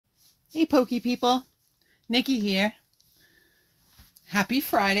Hey Pokey people, Nikki here. Happy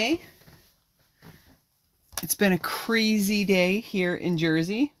Friday. It's been a crazy day here in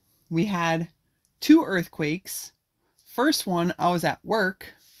Jersey. We had 2 earthquakes. First one, I was at work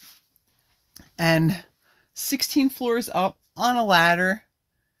and 16 floors up on a ladder,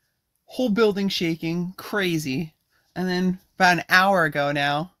 whole building shaking, crazy. And then about an hour ago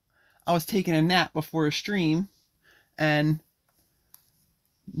now, I was taking a nap before a stream and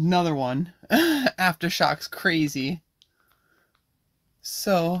another one. Aftershocks, crazy.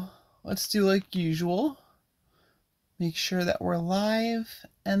 So let's do like usual. Make sure that we're live,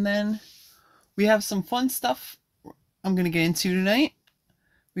 and then we have some fun stuff I'm going to get into tonight.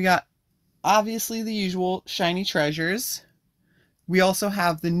 We got obviously the usual shiny treasures. We also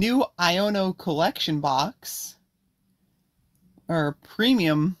have the new IONO collection box, or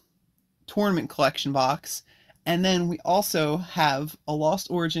premium tournament collection box, and then we also have a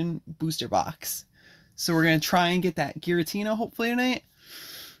Lost Origin booster box. So we're going to try and get that Giratina hopefully tonight.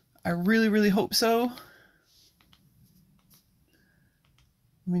 I really hope so.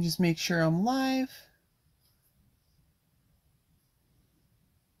 Let me just make sure I'm live.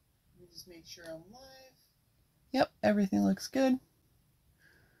 Yep, everything looks good.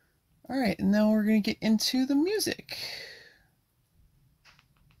 All right, and now we're going to get into the music.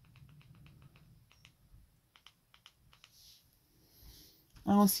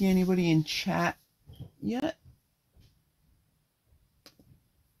 I don't see anybody in chat yet.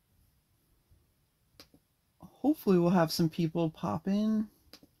 Hopefully we'll have some people pop in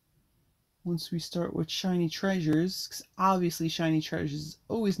once we start with Shiny Treasures, because obviously Shiny Treasures is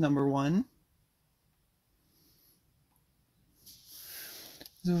always number one.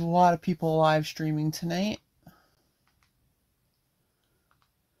 There's a lot of people live streaming tonight.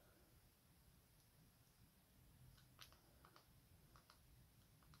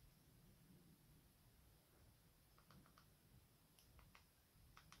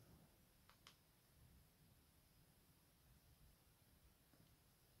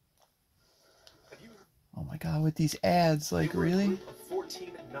 Oh my god, with these ads, like really?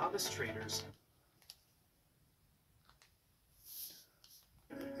 14 novice traders.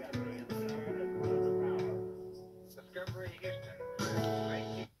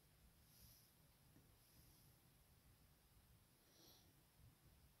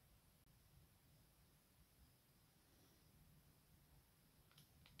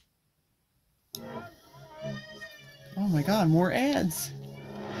 Oh my god, more ads.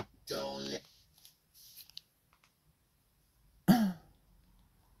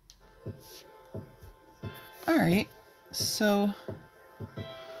 Alright, so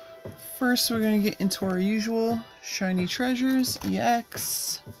first we're going to get into our usual Shiny Treasures,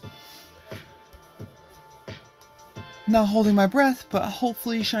 EX. Not holding my breath, but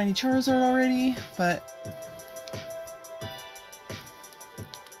hopefully Shiny Charizard already, but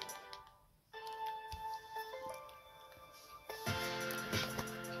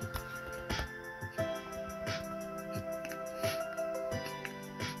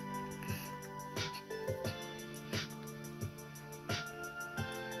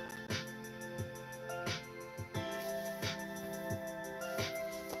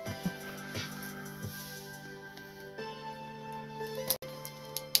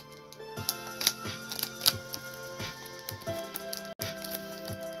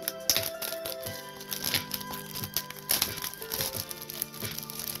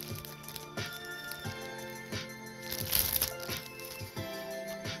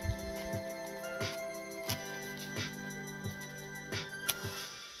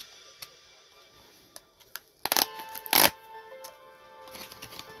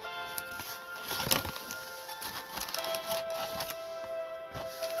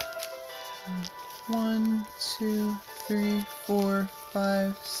One, two, three, four,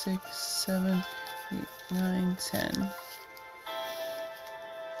 5, 6, 7, 8, 9, 10.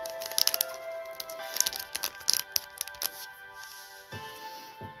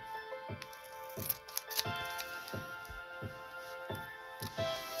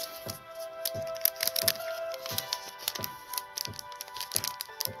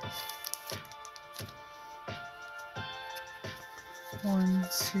 One,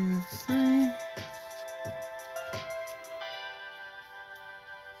 two, three.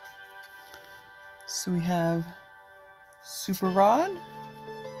 So we have Super Rod,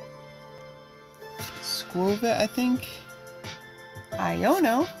 Squovit, I think,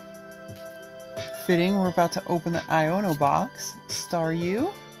 Iono. Fitting, we're about to open the Iono box.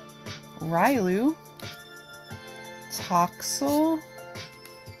 Staryu, Rylu, Toxel,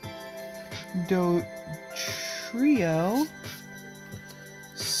 Dotrio,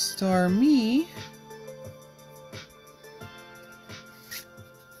 Starmie.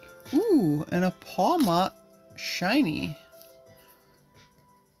 Ooh, and a Pawmot shiny.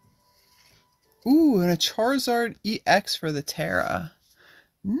 Ooh, and a Charizard EX for the Terra.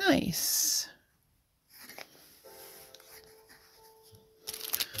 Nice.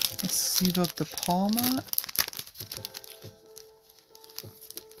 Let's sleeve up the Pawmot.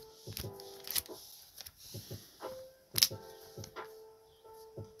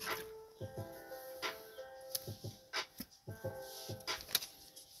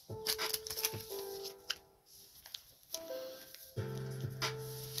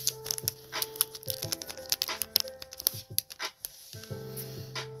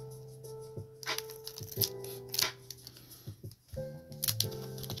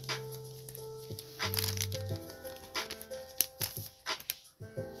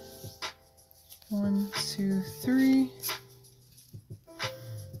 One, two, three.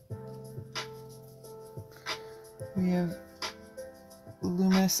 We have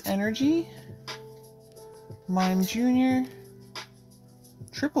Luminous Energy, Mime Jr.,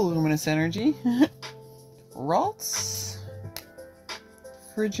 Triple Luminous Energy, Ralts,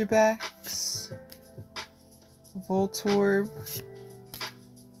 Frigibax, Voltorb,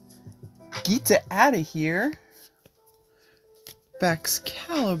 Gita outta here,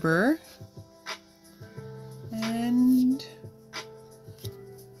 Baxcalibur, and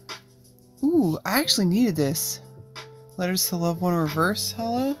ooh, I actually needed this. Letters to Love One reverse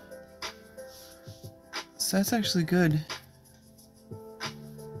holo. So that's actually good.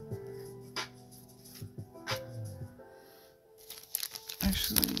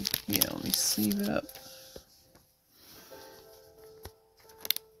 Actually, yeah, let me sleeve it up.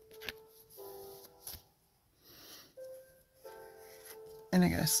 And I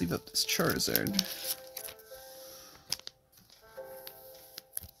gotta sleeve up this Charizard.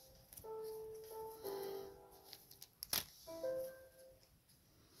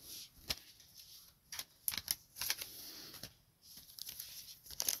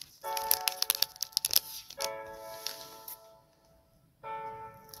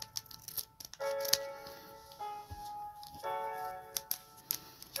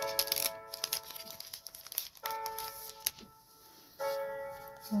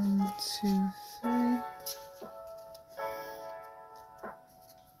 One, two, three.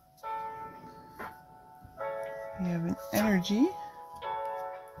 We have an Energy,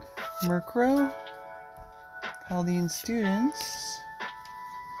 Murkrow, Chaldean Students.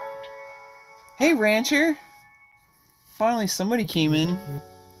 Hey, Rancher! Finally, somebody came in.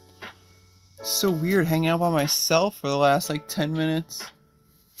 So weird hanging out by myself for the last like 10 minutes.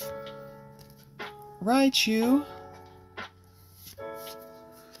 Raichu,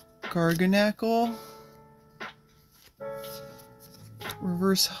 Garganacl,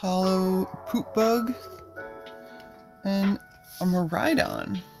 Reverse Hollow Poop Bug, and a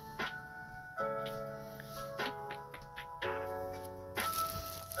Miraidon.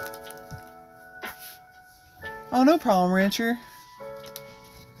 Oh, no problem, Rancher.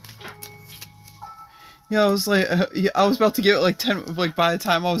 Yeah, I was like, yeah, I was about to give it like 10, like by the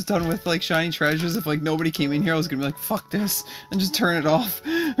time I was done with like Shiny Treasures, if like nobody came in here, I was gonna be like, fuck this, and just turn it off.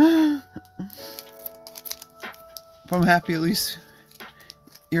 But I'm happy at least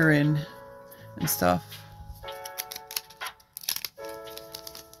you're in and stuff.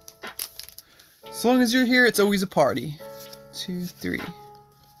 As long as you're here, it's always a party. 2, 3.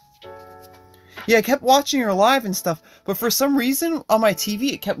 Yeah, I kept watching your live and stuff, but for some reason on my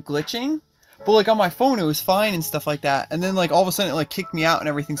TV it kept glitching. But like on my phone it was fine and stuff like that. And then like all of a sudden it like kicked me out and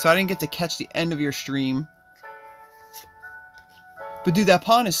everything, so I didn't get to catch the end of your stream. But dude, that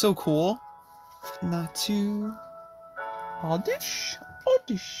pond is so cool. Not too oddish.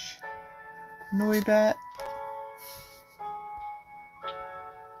 Noibat.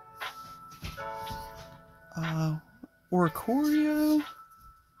 Oricorio.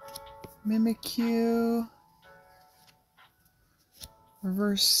 Mimikyu.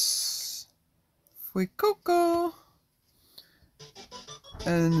 Reverse Fuecoco.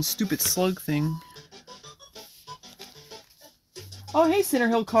 And the stupid slug thing. Oh, hey, Center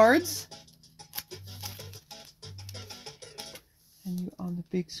Hill cards. And you on the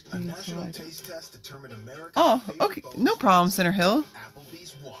big screen. So oh, okay. No problem, Center Hill.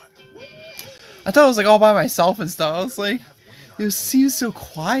 I thought I was like all by myself and stuff. I was like, it seems so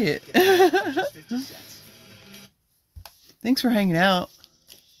quiet. Thanks for hanging out.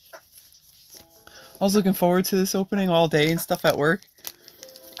 I was looking forward to this opening all day and stuff at work.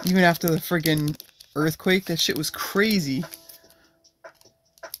 Even after the friggin' earthquake, that shit was crazy.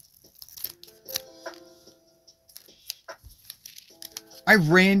 I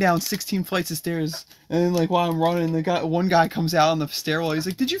ran down 16 flights of stairs, and then, like, while I'm running, one guy comes out on the stairwell. He's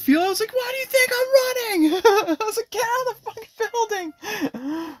like, "Did you feel it?" I was like, "Why do you think I'm running?" I was like, "Get out of the fucking building!"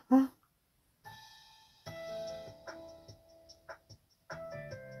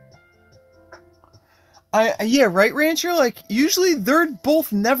 Yeah, right, Rancher? Like, usually they're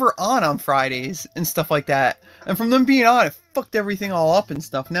both never on Fridays and stuff like that. And from them being on, it fucked everything all up and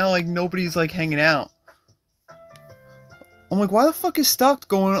stuff. Now, like, nobody's, like, hanging out. I'm like, why the fuck is Stuck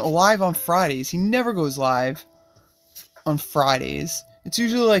going live on Fridays? He never goes live on Fridays. It's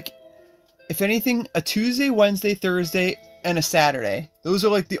usually, like, if anything, a Tuesday, Wednesday, Thursday, and a Saturday. Those are,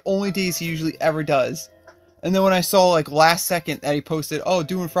 like, the only days he usually ever does. And then when I saw, like, last second that he posted, "Oh,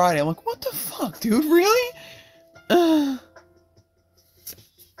 doing Friday," I'm like, what the fuck, dude? Really?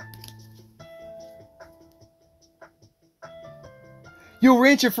 Yo,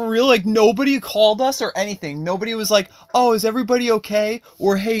 Rancher, for real, like, nobody called us or anything. Nobody was like, "Oh, is everybody okay?"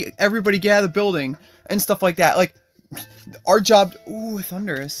 Or, "Hey, everybody get out of the building," and stuff like that. Like, our job... Ooh,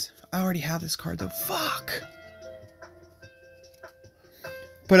 Thunderous. I already have this card, though. Fuck.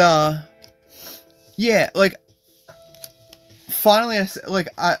 But, yeah, like, finally,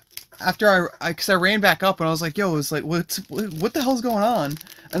 after because I ran back up and I was like, "Yo," it was like, what the hell's going on?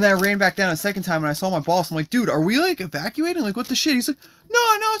 And then I ran back down a second time and I saw my boss. I'm like, "Dude, are we, like, evacuating? Like, what the shit?" He's like, no,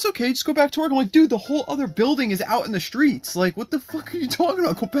 it's okay. Just go back to work." I'm like, "Dude, the whole other building is out in the streets. Like, what the fuck are you talking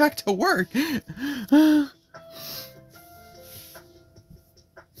about? Go back to work."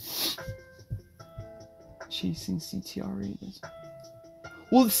 Chasing CTR raid.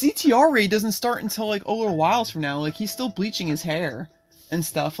 Well, the CTR raid doesn't start until, like, a little whiles from now. Like, he's still bleaching his hair and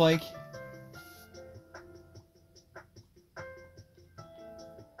stuff, like...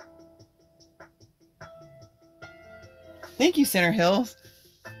 Thank you, Center Hills.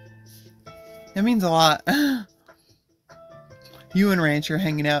 That means a lot. You and Rancher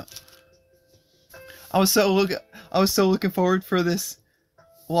hanging out. I was so looking forward for this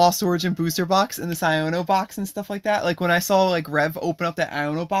Lost Origin booster box and this Iono box and stuff like that. Like, when I saw, like, Rev open up that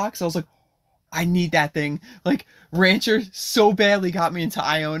Iono box, I was like, I need that thing. Like, Rancher so badly got me into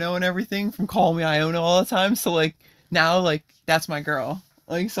Iono and everything from calling me Iono all the time. So, like, now, like, that's my girl.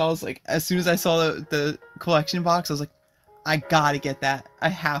 Like, so I was like, as soon as I saw the collection box, I was like, I gotta get that. I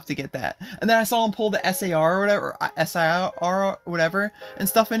have to get that. And then I saw him pull the SAR or whatever, or SIR or whatever, and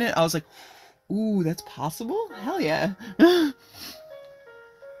stuff in it. I was like, ooh, that's possible? Hell yeah.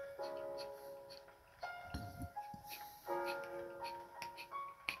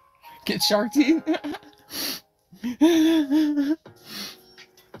 Get shark teeth.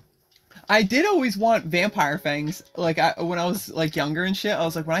 I did always want vampire fangs. Like, when I was, like, younger and shit, I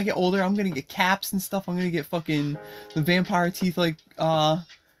was like, when I get older, I'm gonna get caps and stuff. I'm gonna get fucking the vampire teeth, like,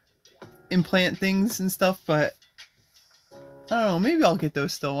 implant things and stuff. But I don't know. Maybe I'll get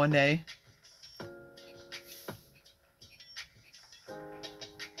those still one day.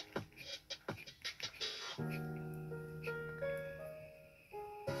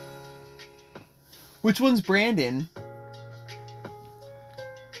 Which one's Brandon?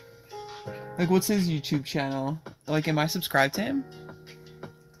 Like, what's his YouTube channel? Like, am I subscribed to him?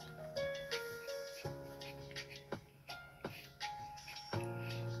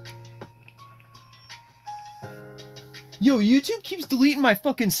 Yo, YouTube keeps deleting my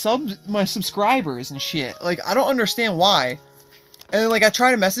fucking my subscribers and shit. Like, I don't understand why. And then, like, I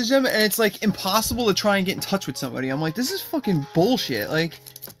try to message them, and it's, like, impossible to try and get in touch with somebody. I'm like, this is fucking bullshit. Like...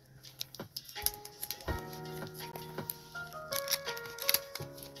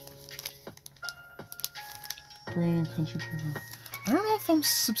 Brandon Country. I don't know if I'm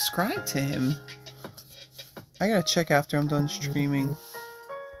subscribed to him. I gotta check after I'm done streaming.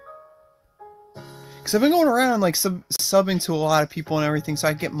 Because I've been going around, like, subbing to a lot of people and everything, so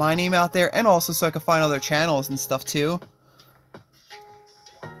I can get my name out there, and also so I can find other channels and stuff, too.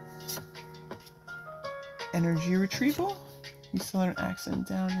 Energy retrieval? You still had an accent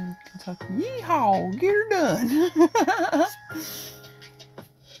down in Kentucky. Yeehaw! Get her done!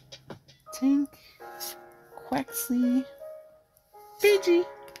 Tink. Quaxley, Fiji,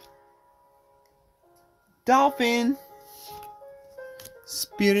 Dolphin,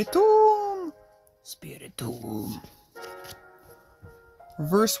 Spiritomb,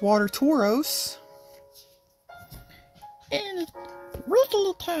 Reverse Water Tauros, and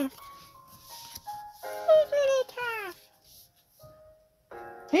Wigglytuff.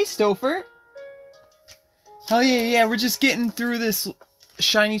 Hey, Stouffer. Hell yeah, we're just getting through this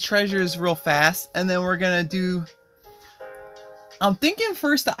shiny treasures real fast, and then we're gonna do... I'm thinking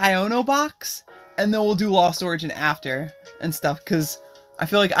first the Iono box, and then we'll do Lost Origin after and stuff, because I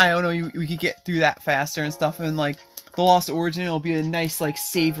feel like Iono, we could get through that faster and stuff, and, like, the Lost Origin, it'll be a nice, like,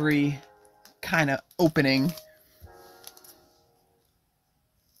 savory kind of opening.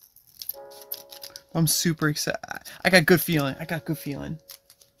 I'm super excited. I got good feeling. I got good feeling.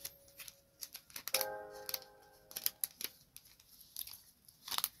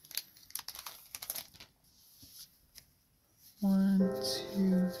 One,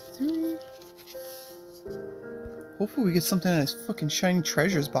 two, three. Hopefully we get something in this fucking Shiny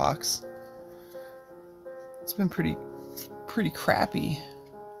Treasures box. It's been pretty crappy.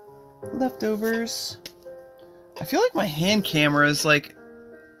 Leftovers. I feel like my hand camera is like...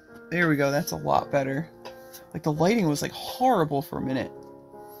 There we go, that's a lot better. Like the lighting was like horrible for a minute.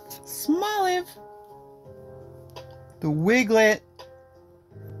 Smoliv! The Wiglet.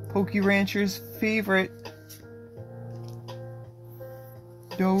 Poke Rancher's favorite.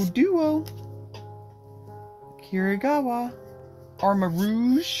 Doduo. Kirigawa.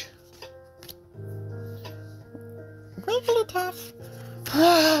 Armarouge. Wigglytuff.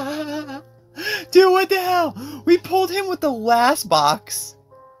 Dude, what the hell? We pulled him with the last box.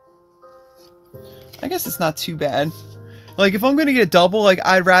 I guess it's not too bad. Like, if I'm gonna get a double, like,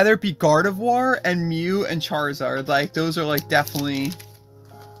 I'd rather it be Gardevoir and Mew and Charizard. Like, those are, like, definitely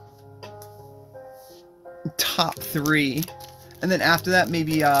top 3. And then after that,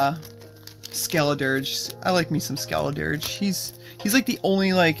 maybe, Skeledirge. I like me some Skeledirge. He's like, the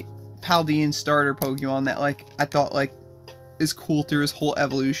only, like, Paldean starter Pokemon that, like, I thought, like, is cool through his whole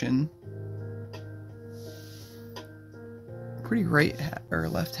evolution. Pretty right or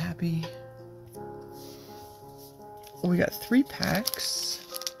left happy. We got 3 packs.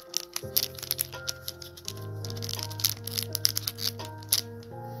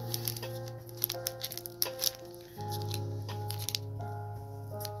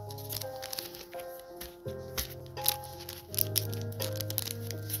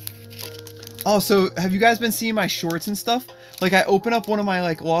 Oh, so have you guys been seeing my shorts and stuff? Like, I open up one of my,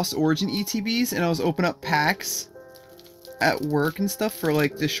 like, Lost Origin ETBs, and I was opening up packs at work and stuff for,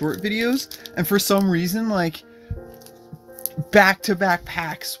 like, the short videos. And for some reason, like, back-to-back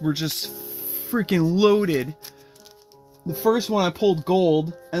packs were just freaking loaded. The first one I pulled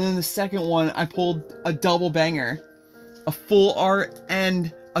gold, and then the second one I pulled a double banger. A full art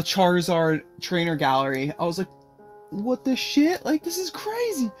and a Charizard trainer gallery. I was like, what the shit? Like, this is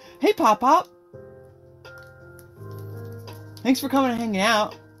crazy. Hey, Pop Pop. Thanks for coming and hanging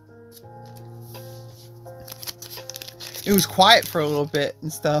out. It was quiet for a little bit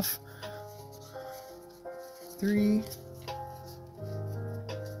and stuff. 3.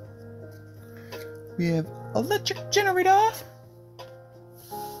 We have Electric Generator.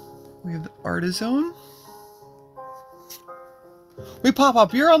 We have the Artizone. Wait, Pop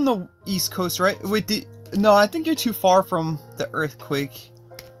Up, you're on the East Coast, right? Wait, no, I think you're too far from the earthquake.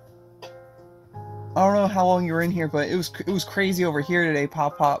 I don't know how long you were in here, but it was crazy over here today,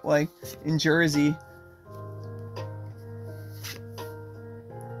 Pop Pop, like in Jersey.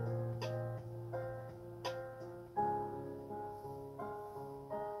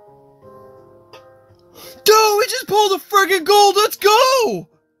 Dude, we just pulled a friggin' gold. Let's go!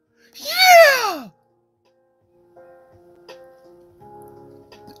 Yeah!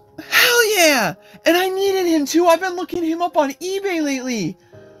 Hell yeah! And I needed him too. I've been looking him up on eBay lately.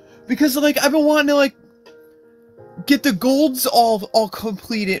 Because, like, I've been wanting to, like, get the golds all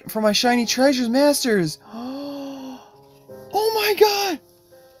completed for my Shiny Treasures Masters. Oh my god!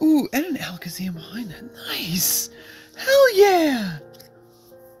 Ooh, and an Alakazam behind that. Nice! Hell yeah!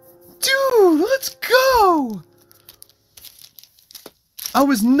 Dude, let's go! I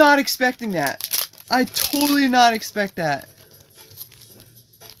was not expecting that. I totally did not expect that.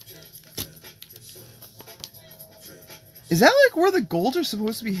 Is that like where the golds are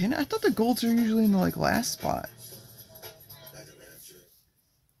supposed to be hidden? I thought the golds are usually in the like last spot.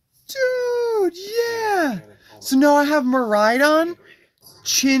 Dude, yeah! So now I have Miraidon,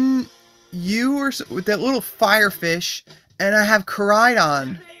 Chin Yu, or so, with that little firefish, and I have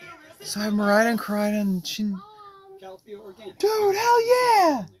Koraidon. So I have Miraidon, Koraidon, and Chin. Dude, hell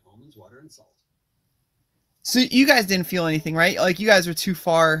yeah! So you guys didn't feel anything, right? Like you guys were too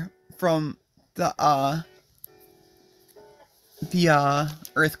far from the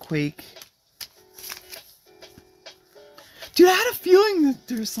earthquake. Dude, I had a feeling that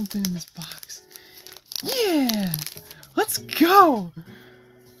there was something in this box. Yeah! Let's go!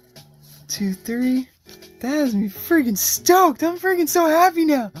 2, 3. That has me freaking stoked. I'm freaking so happy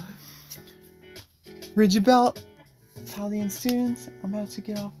now. Rigid Belt. Paldean students. I'm about to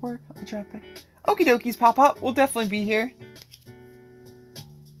get off work. I'll drop it. Okie dokies, Pop Up. We'll definitely be here.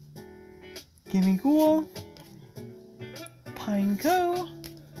 Gimme Ghoul. Pineco.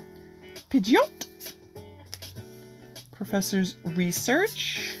 Pidgeot. Professor's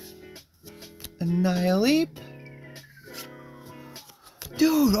Research. Annihilate.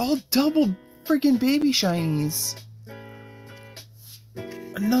 Dude, all double freaking baby shinies.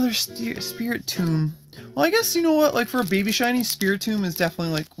 Another Spirit Tomb. Well, I guess, you know what, like, for a baby shiny, Spirit Tomb is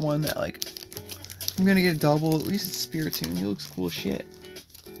definitely, like, one that, like, I'm gonna get a double. At least it's Spirit Tomb. He looks cool as shit.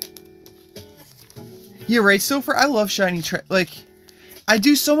 Yeah, right, so I love shiny, like, I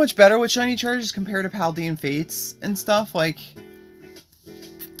do so much better with shiny charges compared to Paldean Fates and stuff, like,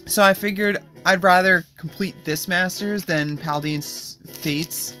 so I figured I'd rather complete this Masters than Paldean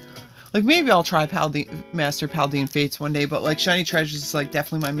Fates. Like, maybe I'll try Master Paldean Fates one day, but, like, shiny treasures is, like,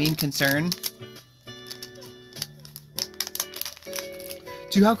 definitely my main concern.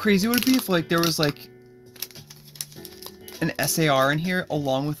 Dude, how crazy would it be if, like, there was, like, an SAR in here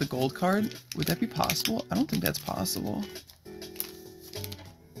along with a gold card? Would that be possible? I don't think that's possible.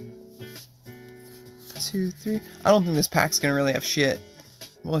 2, 3. I don't think this pack's gonna really have shit.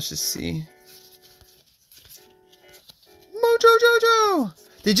 Well, let's just see. Mojo Jojo!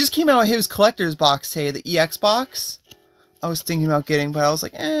 They just came out with his collector's box today, the EX box. I was thinking about getting, but I was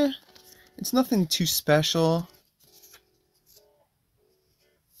like, it's nothing too special.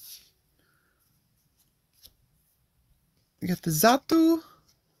 We got the Zatu.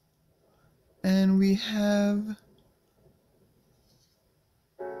 And we have...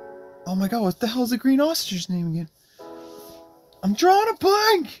 Oh my god, what the hell is the green ostrich's name again? I'm drawing a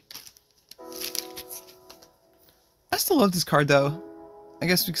blank! I still love this card though. I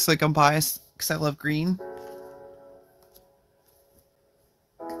guess because, like, I'm biased because I love green.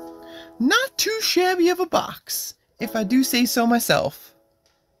 Not too shabby of a box, if I do say so myself.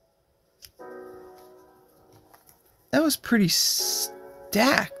 That was pretty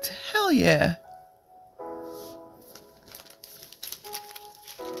stacked. Hell yeah.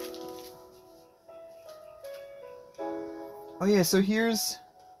 Oh yeah, so here's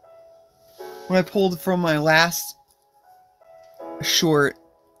what I pulled from my last short.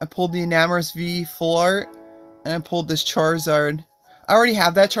 I pulled the Enamorous V full art, and I pulled this Charizard. I already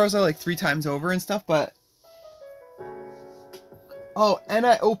have that Charizard like 3 times over and stuff, but... Oh, and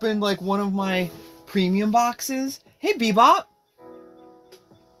I opened like one of my premium boxes. Hey, Bebop!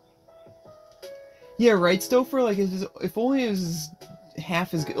 Yeah, right, Stouffer, like, if only it was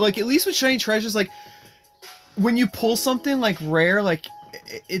half as good. Like, at least with Shiny Treasures, like, when you pull something, like, rare, like,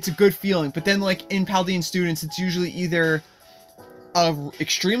 it's a good feeling. But then, like, in Paldean Students, it's usually either a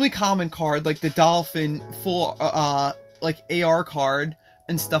extremely common card, like the Dolphin full, like, AR card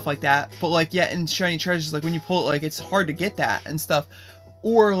and stuff like that. But, like, yeah, in Shiny Treasures, like, when you pull it, like, it's hard to get that and stuff.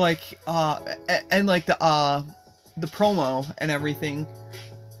 Or, like, and, like, the promo and everything.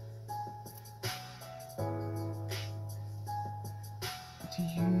 Do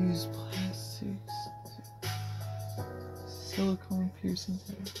you use plastics? Silicone piercing?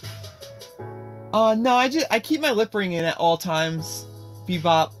 No, I keep my lip ring in at all times,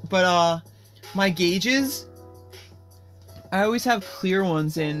 Bebop. But, my gauges, I always have clear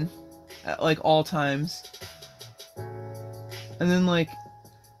ones in at, like, all times. And then, like,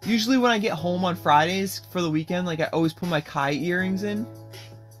 usually when I get home on Fridays for the weekend, like, I always put my Kai earrings in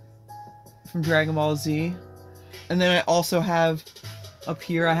from Dragon Ball Z. And then I also have, up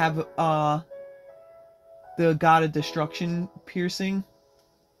here, I have, the God of Destruction piercing.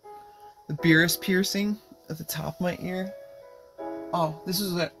 The Beerus piercing at the top of my ear. Oh, this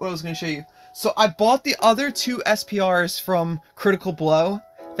is what I was going to show you. So I bought the other 2 SPRs from Critical Blow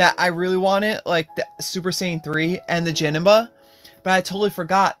that I really wanted, like the Super Saiyan 3 and the Janemba. But I totally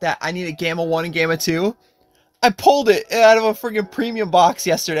forgot that I needed Gamma 1 and Gamma 2. I pulled it out of a freaking premium box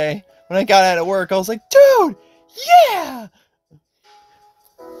yesterday when I got out of work. I was like, dude, yeah!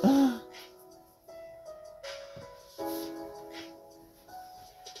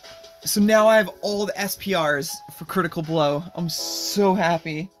 So now I have all the SPRs for Critical Blow. I'm so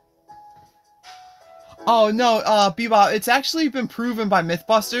happy. Oh no, Bebop, it's actually been proven by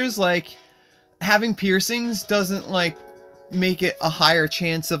Mythbusters, like, having piercings doesn't, like, make it a higher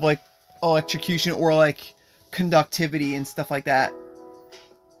chance of, like, electrocution or, like, conductivity and stuff like that.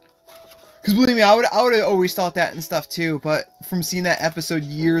 Because believe me, I would have always thought that and stuff too, but from seeing that episode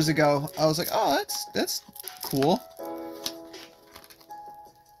years ago, I was like, oh, that's cool.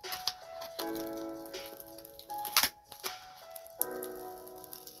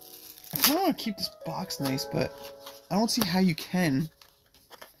 I want to keep this box nice, but I don't see how you can.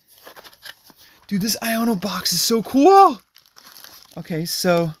 Dude, this Iono box is so cool! Okay,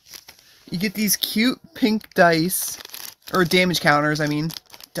 so you get these cute pink dice, or damage counters, I mean.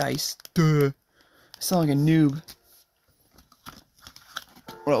 Dice. Duh. I sound like a noob.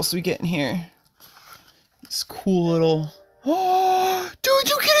 What else do we get in here? This cool little... Oh, dude,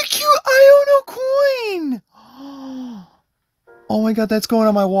 you get a cute Iono coin! Oh my god, that's going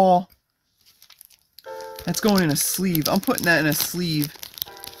on my wall. That's going in a sleeve. I'm putting that in a sleeve.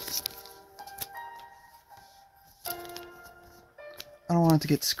 I don't want it to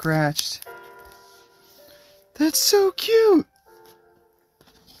get scratched. That's so cute!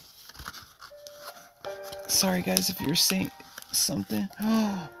 Sorry guys if you're saying something.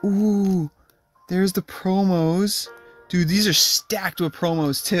 Ooh, there's the promos. Dude, these are stacked with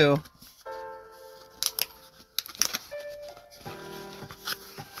promos too.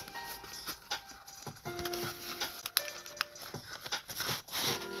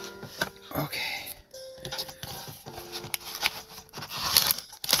 Okay.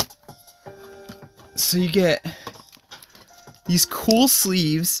 So you get these cool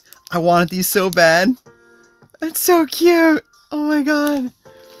sleeves. I wanted these so bad. That's so cute. Oh my god.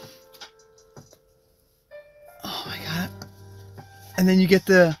 Oh my god. And then you get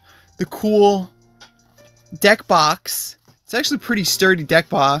the cool deck box. It's actually a pretty sturdy deck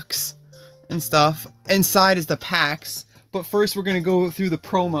box and stuff. Inside is the packs. But first we're gonna go through the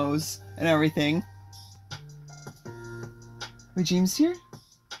promos and everything. Wait, James here?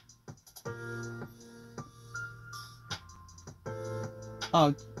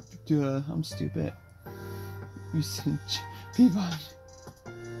 Oh, duh, I'm stupid. You said Peabody.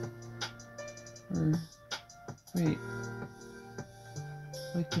 Or, wait.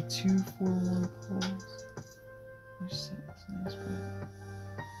 Like the 2-4-1 poles. Which set is nice,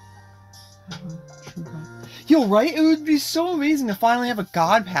 but have a true god. Yo, right? It would be so amazing to finally have a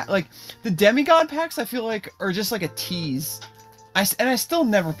god pack. Like, the demigod packs, I feel like, are just like a tease. And I still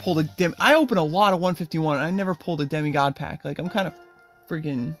never pulled a I opened a lot of 151, and I never pulled a demigod pack. Like, I'm kind of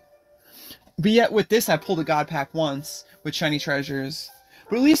friggin'... But yet, with this, I pulled a god pack once with shiny treasures.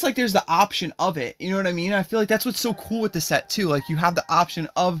 But at least, like, there's the option of it. You know what I mean? I feel like that's what's so cool with the set, too. Like, you have the option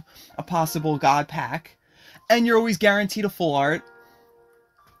of a possible god pack. And you're always guaranteed a full art.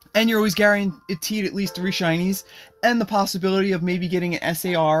 And you're always guaranteed at least 3 shinies. And the possibility of maybe getting an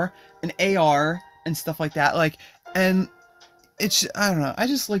SAR, an AR, and stuff like that. Like, and it's... I don't know. I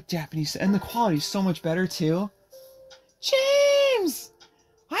just like Japanese. And the quality is so much better, too. James!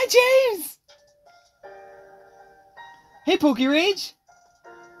 Hi, James! Hey, PokeRage!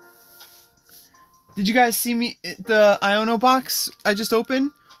 Did you guys see me the IONO box I just opened?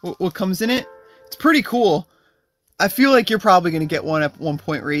 What comes in it? It's pretty cool. I feel like you're probably going to get one at one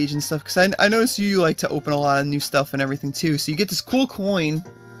point, Rage, and stuff, because I noticed you like to open a lot of new stuff and everything, too. So you get this cool coin.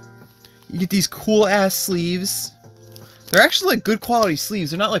 You get these cool-ass sleeves. They're actually, like, good quality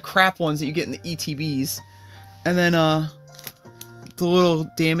sleeves. They're not, like, crap ones that you get in the ETBs. And then, the little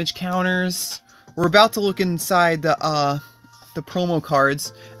damage counters. We're about to look inside the promo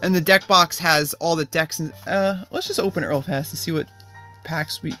cards, and the deck box has all the decks. And let's just open it real fast and see what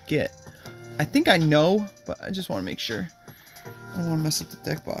packs we get. I think I know, but I just want to make sure. I don't want to mess up the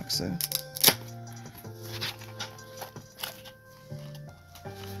deck box. So.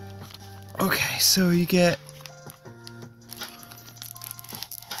 Okay, so you get.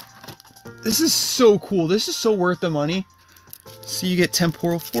 This is so cool. This is so worth the money. So you get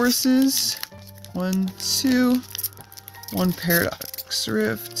Temporal Forces, 1, 2, 1 Paradox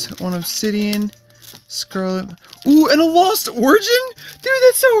Rift, 1 Obsidian, Scarlet. Ooh, and a Lost Origin? Dude,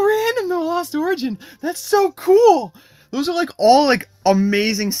 that's so random, the Lost Origin. That's so cool. Those are like all like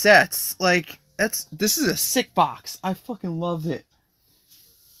amazing sets. Like, this is a sick box. I fucking loved it.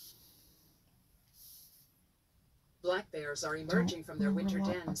 Black bears are emerging from their winter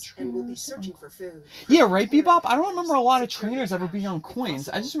dens and will be searching for food. Yeah, right, Bebop? I don't remember a lot of trainers ever being on coins.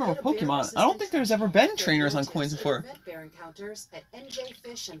 I just remember Pokemon. I don't think there's ever been trainers on coins before. Bear encounters at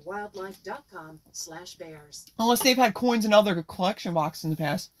njfishandwildlife.com/bears. Unless they've had coins in other collection boxes in the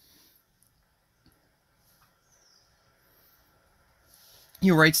past.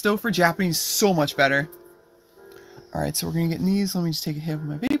 You're right, still for Japanese, so much better. Alright, so we're gonna get these. Let me just take a hit of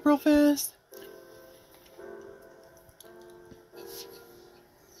my vape real fast.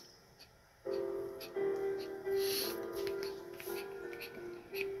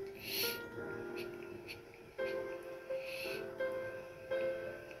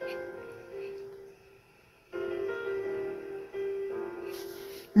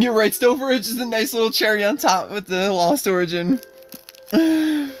 You're right, Stover. It's just a nice little cherry on top with the Lost Origin.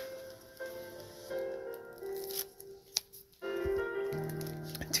 Dude,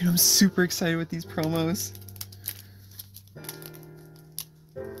 I'm super excited with these promos.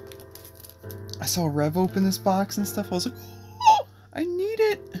 I saw Rev open this box and stuff. I was like, oh, I need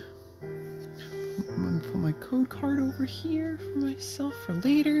it. I'm gonna put my code card over here for myself for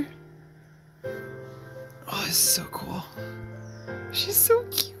later. She's so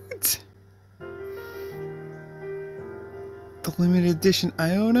cute. The limited edition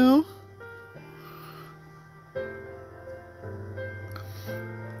IONO.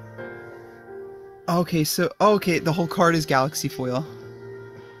 Okay, so okay, the whole card is Galaxy foil.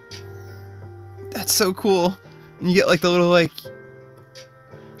 That's so cool. And you get like the little like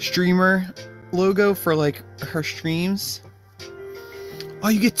streamer logo for like her streams. Oh,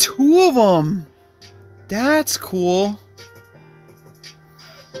 you get 2 of them. That's cool.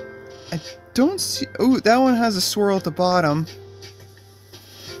 I don't see. Oh, that one has a swirl at the bottom.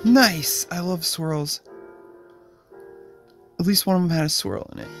 Nice. I love swirls. At least one of them had a swirl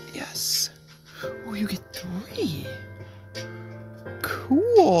in it. Yes. Oh, you get 3.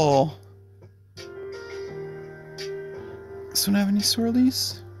 Cool. This one have any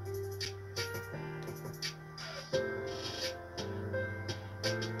swirlies?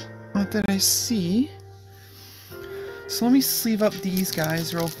 Not that I see. So let me sleeve up these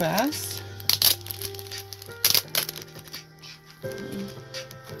guys real fast.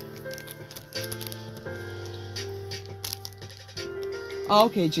 Oh,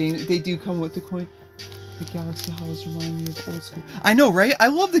 okay, James, they do come with the coin. The Galaxy Hollows remind me of old school. I know, right? I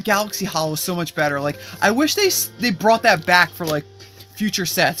love the Galaxy Hollows so much better. Like, I wish they brought that back for like future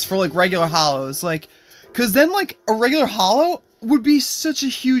sets for like regular Hollows. Like, cause then like a regular Hollow would be such a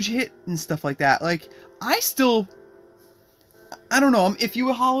huge hit and stuff like that. Like, I don't know, if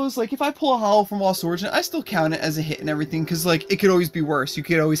you Hollows, like if I pull a Hollow from Lost Origin, I still count it as a hit and everything, because like it could always be worse. You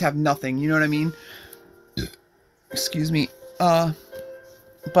could always have nothing, you know what I mean? Excuse me.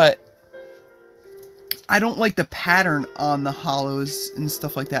 But I don't like the pattern on the Hollows and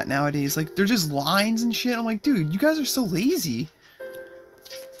stuff like that nowadays. Like, they're just lines and shit. I'm like, dude, you guys are so lazy.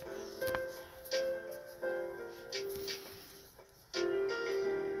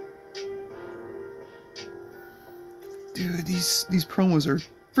 Dude, these promos are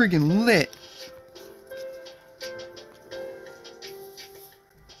friggin' lit.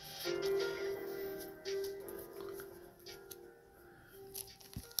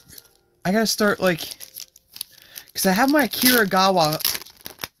 I gotta start, like, because I have my Kiragawa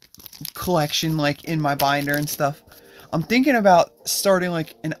collection, like, in my binder and stuff. I'm thinking about starting,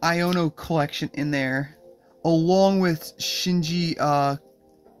 like, an IONO collection in there, along with Shinji,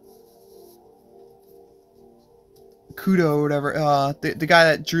 Kudo or whatever, the guy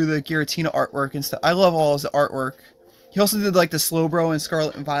that drew the Giratina artwork and stuff. I love all his artwork. He also did, like, the Slowbro and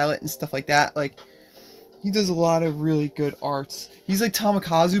Scarlet and Violet and stuff like that. Like, he does a lot of really good arts. He's like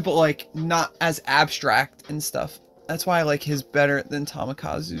Tamikazu, but like not as abstract and stuff. That's why I like his better than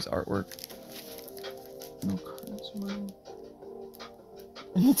Tamikazu's artwork. No cards, wow.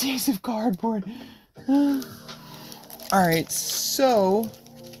 And the taste of cardboard. Alright, so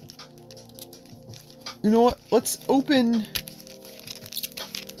you know what? Let's open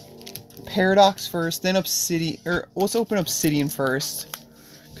Paradox first, then Obsidian, or let's open Obsidian first.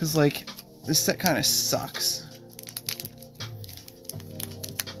 Cause like this set kind of sucks.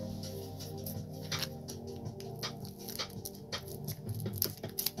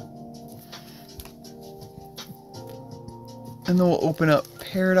 And then we'll open up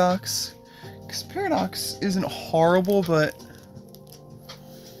Paradox. Because Paradox isn't horrible, but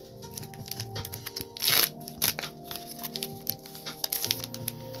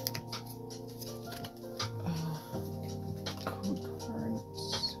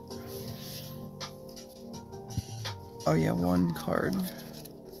oh yeah, 1 card.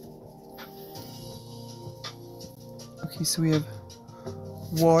 Okay, so we have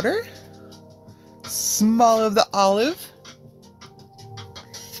water, small of the olive,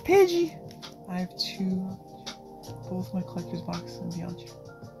 Pidgey. I have 2, both my collector's box and Beyond.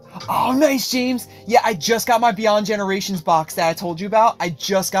 Oh, nice, James. Yeah, I just got my Beyond Generations box that I told you about. I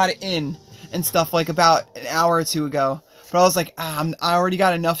just got it in and stuff like about an hour or 2 ago. But I was like, I already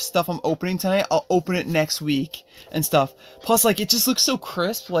got enough stuff I'm opening tonight. I'll open it next week and stuff. Plus, like, it just looks so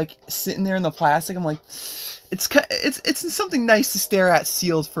crisp, like, sitting there in the plastic. I'm like, it's something nice to stare at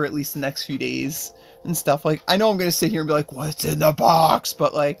sealed for at least the next few days and stuff. Like, I know I'm going to sit here and be like, what's in the box?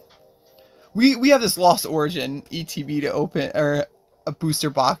 But, like, we have this Lost Origin ETB to open, or a booster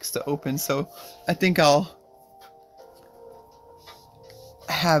box to open. So I think I'll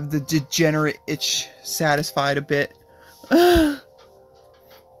have the degenerate itch satisfied a bit.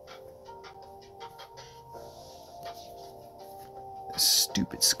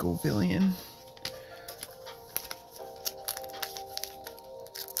 Stupid Scovillian.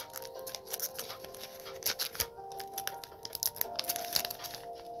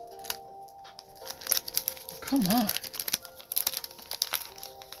 Come on.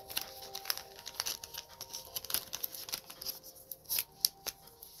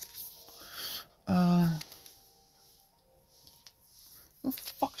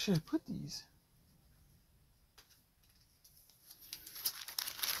 should I put these?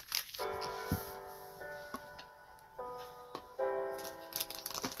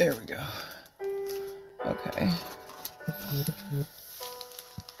 There we go. Okay.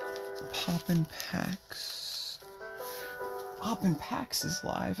 Poppin' Packs. Poppin' Packs is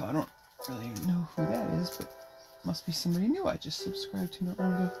live. I don't really know who that is, but must be somebody new I just subscribed to not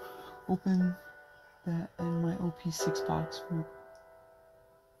long ago. Open that in my OP6 box for.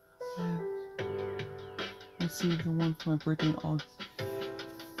 Let's see the one for my birthday in August.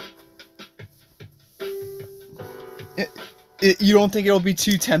 You don't think it'll be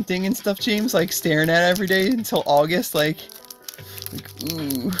too tempting and stuff, James? Like staring at it every day until August? Like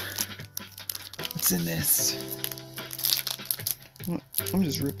ooh, what's in this? I'm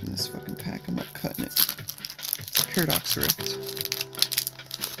just ripping this fucking pack. I'm not cutting it. Paradox ripped.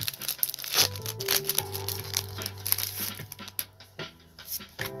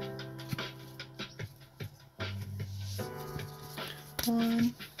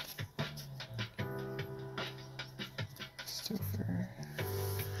 One. Stouffer.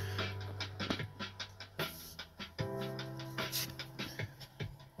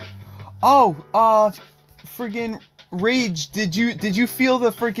 Oh, friggin' Rage, did you feel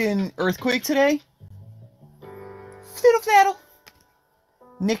the friggin' earthquake today? Fiddle faddle.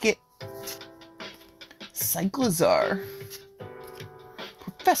 Nick it. Cyclozar.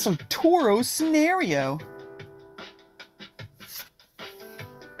 Professor Toro's scenario.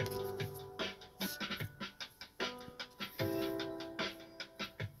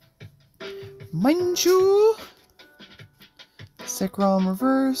 Manju. Sekrom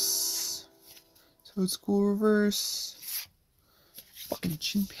reverse. Toad School reverse. Fucking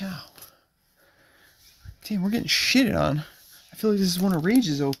Chin Piao. Damn, we're getting shitted on. I feel like this is one of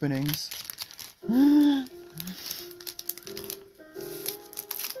Rage's openings.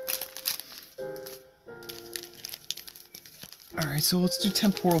 Alright, so let's do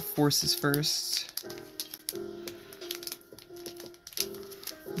Temporal Forces first.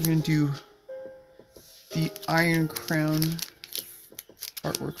 We're gonna do the Iron Crown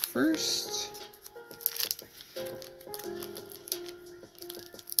artwork first.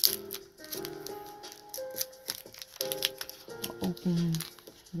 I'll open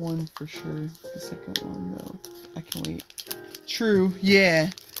one for sure. The second one, though, I can wait. True, yeah.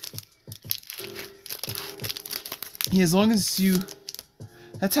 Yeah, as long as you...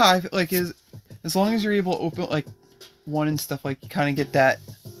 That's how I feel like is... As long as you're able to open, like, one and stuff, like, you kind of get that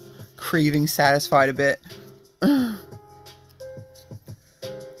craving satisfied a bit. Got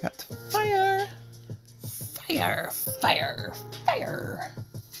fire! Fire! Fire! Fire!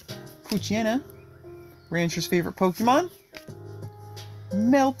 Poochyena. Rancher's favorite Pokemon.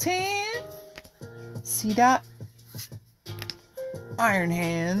 Meltan. C-Dot. Iron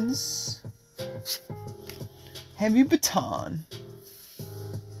Hands. Heavy Baton.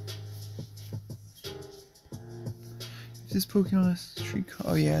 Is this Pokemon street card?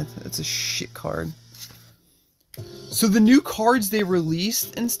 Oh yeah, that's a shit card. So the new cards they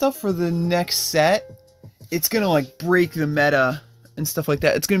released and stuff for the next set, it's gonna like break the meta and stuff like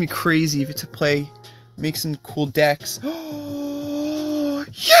that. It's gonna be crazy if it's to play, make some cool decks.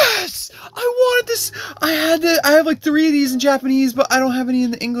 Yes! I wanted this! I have like 3 of these in Japanese, but I don't have any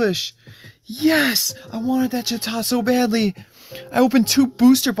in the English. Yes! I wanted that Chita so badly. I opened 2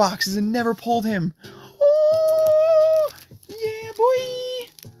 booster boxes and never pulled him. Oh! Yeah, boy!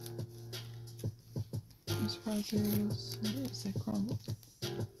 I'm surprised there was... What is that crumble?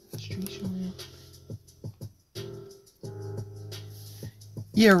 Frustration.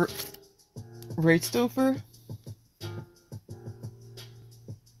 Yeah, right, Stouffer?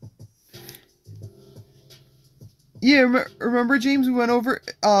 Yeah, remember, James, we went over,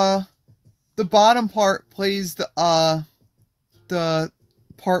 the bottom part plays the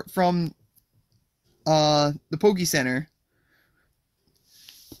part from, the Poke Center.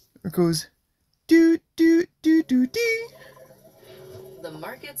 It goes, do, do, do, do, do. The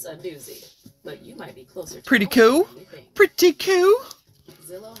market's a doozy, but you might be closer to Pretty cool. Pretty cool.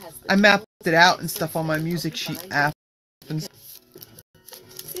 I mapped it out and stuff on my music sheet app.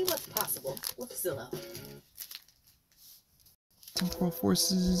 See what's possible with Zillow. Temporal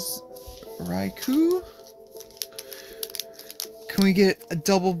Forces, Raikou. Can we get a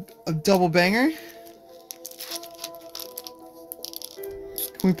double banger?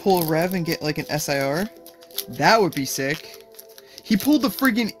 Can we pull a Rev and get like an SIR? That would be sick. He pulled the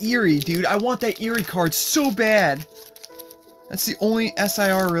friggin' Eerie, dude. I want that Eerie card so bad. That's the only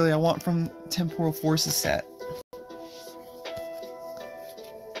SIR really I want from Temporal Forces set.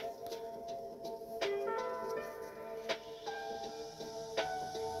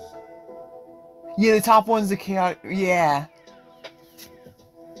 Yeah, the top one's the chaotic. Yeah.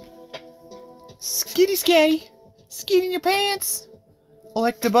 Skitty skay. Skit in your pants.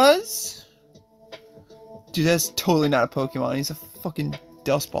 Electabuzz. Dude, that's totally not a Pokemon. He's a fucking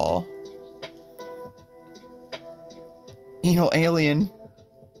dust ball. Anal alien.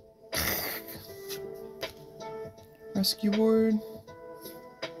 Rescue board.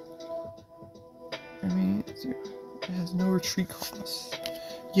 I mean, it has no retreat cost.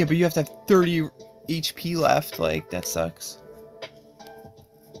 Yeah, but you have to have 30 HP left. Like, that sucks.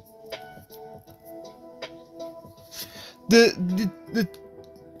 The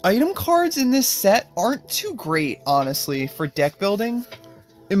item cards in this set aren't too great, honestly, for deck building.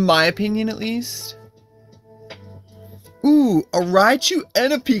 In my opinion, at least. Ooh, a Raichu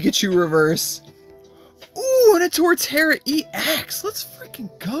and a Pikachu reverse. Ooh, and a Torterra EX. Let's freaking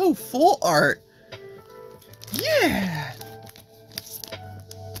go. Full art. Yeah.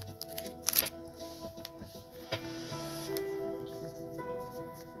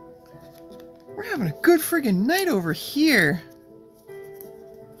 We're having a good friggin' night over here.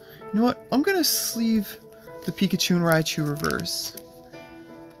 You know what? I'm gonna sleeve the Pikachu and Raichu reverse.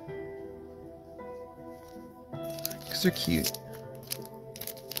 Because they're cute.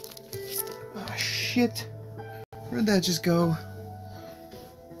 Oh, shit. Where'd that just go?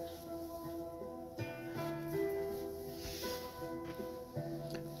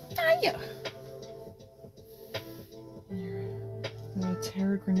 Ah, yeah.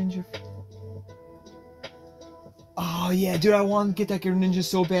 Terra Greninja. Oh yeah, dude, I want to get that Greninja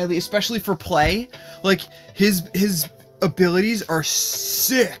so badly, especially for play. Like his abilities are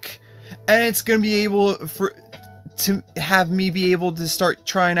sick, and it's gonna be able to have me be able to start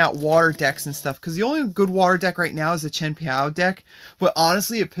trying out water decks and stuff. Because the only good water deck right now is the Chen Piao deck. But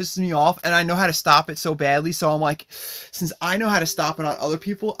honestly, it pisses me off, and I know how to stop it so badly. So I'm like, since I know how to stop it on other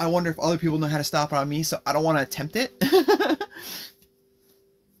people, I wonder if other people know how to stop it on me. So I don't want to attempt it.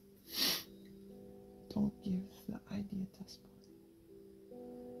 Don't give the idea test.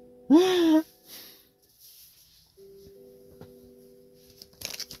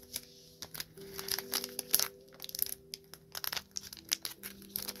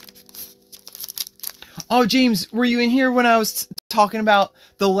 Oh, James, were you in here when I was talking about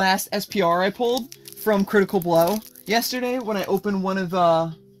the last SPR I pulled from Critical Blow yesterday when I opened one of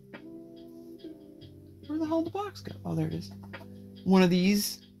where the hell did the box go? Oh, there it is. One of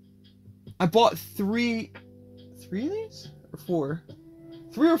these. I bought three of these? Or four?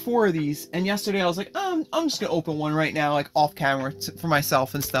 3 or 4 of these, and yesterday I was like, I'm just gonna open one right now, like off camera for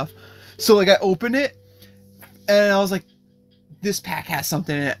myself and stuff. So like I opened it, and I was like, this pack has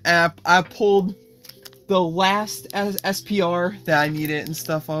something in it, and I pulled the last SPR that I needed and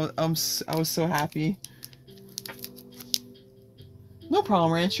stuff. I was so happy. No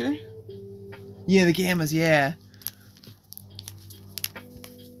problem, Rancher. Yeah, the Gammas, yeah.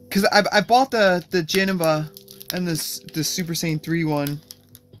 Cause I bought the Janemba and the Super Saiyan 3 one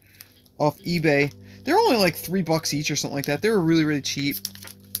off eBay. They're only like $3 each or something like that. They were really, really cheap.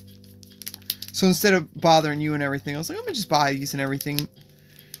 So instead of bothering you and everything, I was like, I'm gonna just buy these and everything.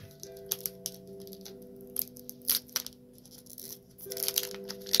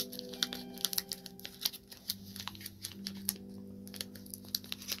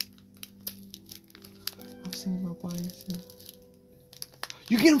 I was thinking about buying some.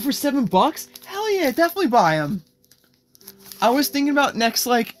 You get them for $7? Hell yeah, definitely buy them. I was thinking about next,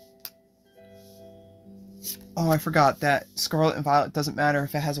 like, oh, I forgot that Scarlet and Violet doesn't matter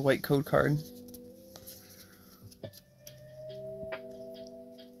if it has a white code card.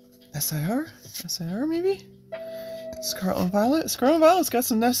 SIR? SIR, maybe? Scarlet and Violet? Scarlet and Violet's got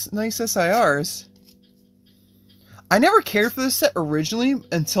some nice SIRs. I never cared for this set originally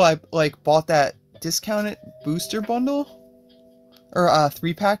until I, like, bought that discounted booster bundle. Or a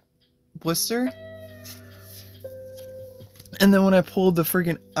 3-pack blister. And then when I pulled the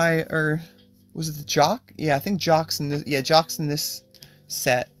friggin' was it the Jock? Yeah, I think Jock's in this. Yeah, Jock's in this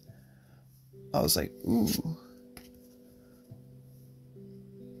set. I was like, ooh.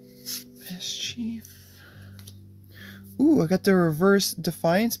 Mischief. Ooh, I got the reverse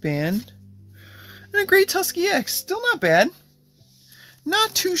Defiance band. And a Great Tusky X. Still not bad.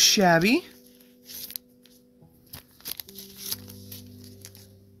 Not too shabby.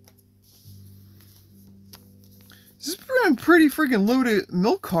 This is a pretty freaking loaded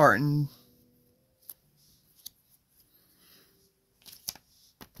milk carton.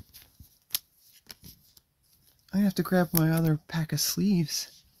 I have to grab my other pack of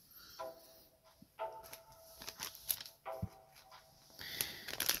sleeves.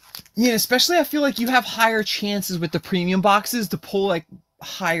 Yeah, especially I feel like you have higher chances with the premium boxes to pull like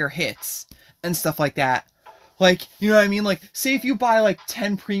higher hits and stuff like that. Like, you know what I mean? Like, say if you buy like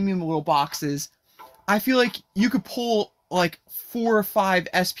 10 premium little boxes, I feel like you could pull like 4 or 5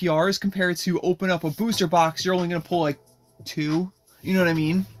 SPRs compared to open up a booster box, you're only going to pull like 2. You know what I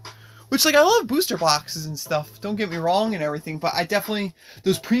mean? Which, like, I love booster boxes and stuff. Don't get me wrong and everything, but I definitely,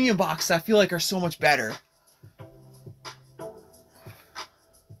 those premium boxes I feel like are so much better.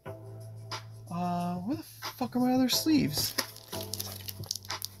 Where the fuck are my other sleeves?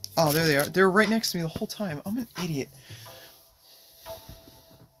 Oh, there they are. They're right next to me the whole time. I'm an idiot.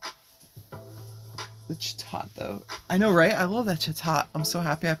 The Chatot, though. I know, right? I love that Chatot. I'm so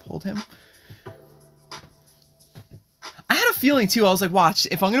happy I pulled him. I had a feeling, too. I was like, watch,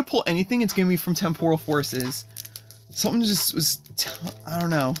 if I'm going to pull anything, it's going to be from Temporal Forces. Something just was... I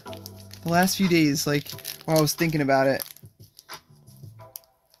don't know. The last few days, like, while I was thinking about it.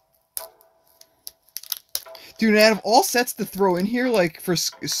 Dude, out of all sets to throw in here, like, for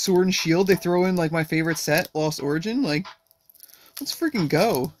Sword and Shield, they throw in, like, my favorite set, Lost Origin. Like, let's freaking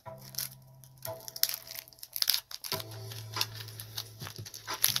go.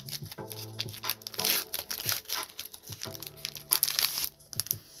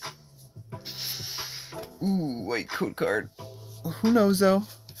 Ooh, white code card. Who knows, though?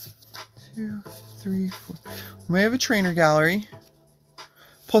 2, 3, 4. We may have a trainer gallery.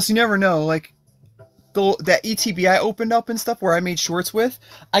 Plus, you never know, like... that ETB I opened up and stuff where I made shorts with,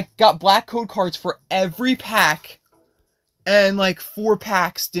 I got black code cards for every pack, and like 4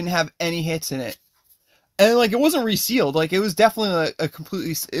 packs didn't have any hits in it. And like it wasn't resealed, like it was definitely a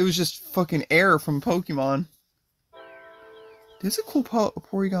completely, it was just fucking error from Pokemon. There's a cool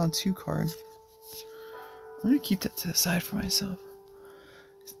Porygon 2 card. I'm gonna keep that to the side for myself.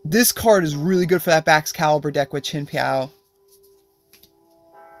 This card is really good for that Baxcalibur deck with Chinpiao.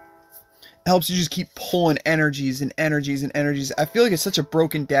 Helps you just keep pulling energies and energies and energies. I feel like it's such a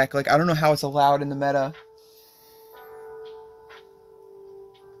broken deck. Like, I don't know how it's allowed in the meta.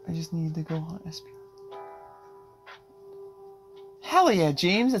 I just need to go on SP. Hell yeah,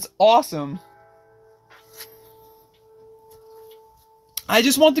 James. That's awesome. I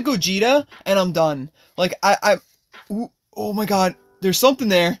just want the Gogeta, and I'm done. Like, ooh, oh my god. There's something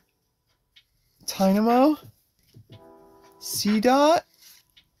there. Dynamo. C-Dot.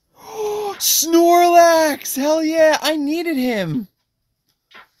 Snorlax! Hell yeah! I needed him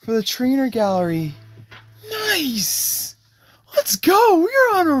for the trainer gallery. Nice! Let's go!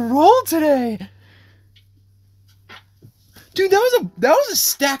 We're on a roll today! Dude, that was a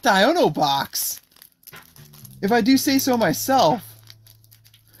stacked Iono box. If I do say so myself.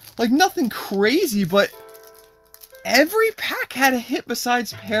 Like, nothing crazy, but every pack had a hit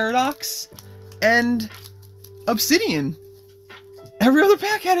besides Paradox and Obsidian. Every other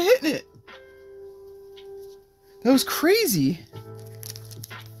pack had a hit in it. That was crazy.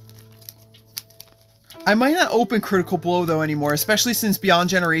 I might not open Critical Blow, though, anymore, especially since Beyond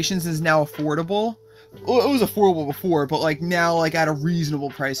Generations is now affordable. Well, it was affordable before, but, like, now, like, at a reasonable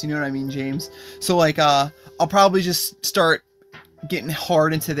price. You know what I mean, James? So, like, I'll probably just start getting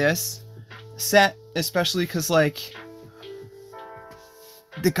hard into this set, especially because, like,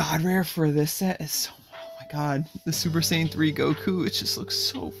 the God Rare for this set is so... God, the Super Saiyan 3 Goku, it just looks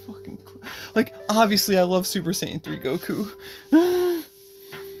so fucking cool. Like, obviously I love Super Saiyan 3 Goku.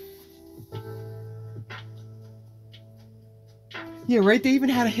 Yeah, right? They even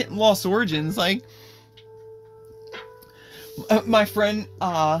had a hit in Lost Origins. Like, my friend,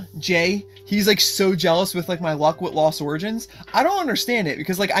 Jay, he's like so jealous with like my luck with Lost Origins. I don't understand it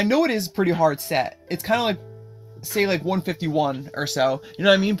because like, I know it is a pretty hard set. It's kind of like, say like 151 or so, you know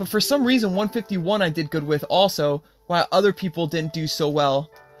what I mean? But for some reason 151 I did good with also, while other people didn't do so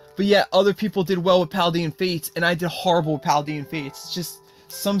well. But yet other people did well with Paldean Fates and I did horrible with Paldean Fates. It's just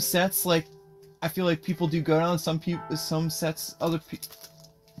some sets like I feel like people do good on, some sets other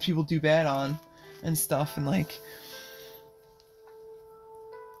people do bad on and stuff, and like,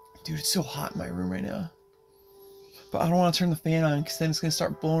 dude, it's so hot in my room right now. But I don't want to turn the fan on because then it's gonna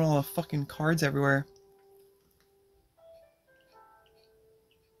start blowing all the fucking cards everywhere.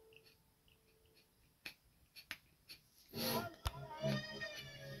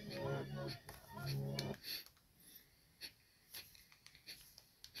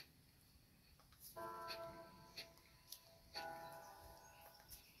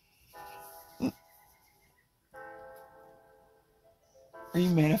 Are you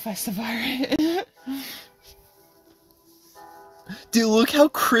manifestifying? Dude, look how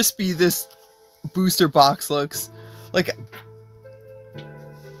crispy this booster box looks. Like,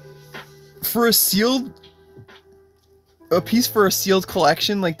 for a piece for a sealed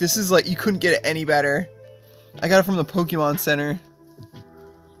collection, like, this is like, you couldn't get it any better. I got it from the Pokemon Center.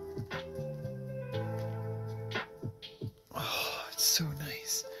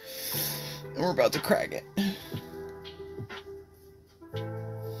 we're about to crack it.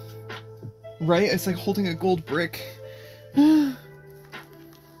 Right? It's like holding a gold brick. Oh,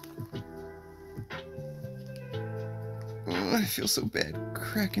 I feel so bad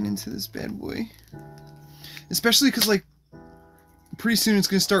cracking into this bad boy. Especially because, like, pretty soon it's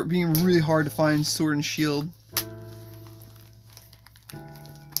going to start being really hard to find Sword and Shield.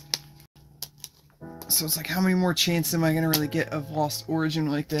 So it's like, how many more chances am I going to really get of Lost Origin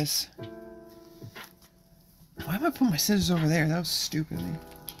like this? Why am I putting my scissors over there? That was stupid of me.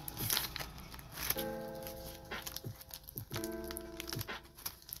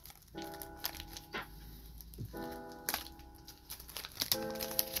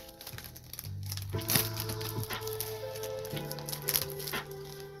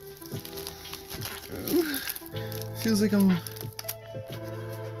 Feels like I'm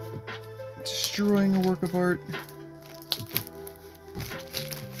destroying a work of art.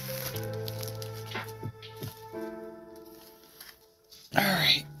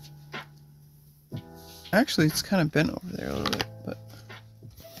 Alright. Actually, it's kind of bent over there a little bit, but...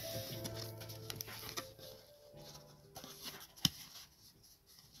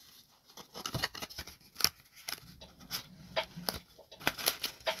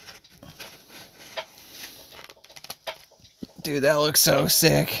 Dude, that looks so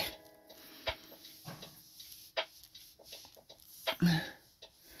sick.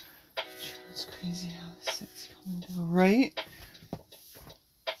 It's crazy how this sits coming to the right.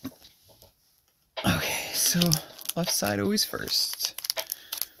 Okay, so left side always first.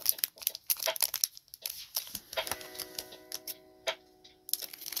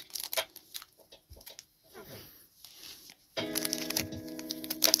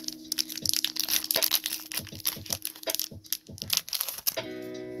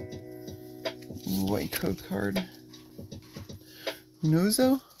 White code card. Who knows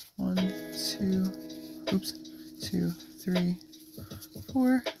though? 1, 2, oops, 2, 3,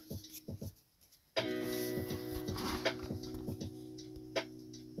 4.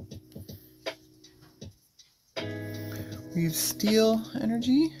 We have Steel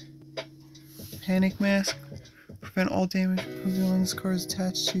Energy, Panic Mask, prevent all damage villains cards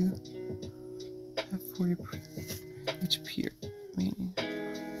attached to have 40 HP. Meaning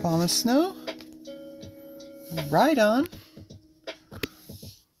Bomb of Snow. Right on.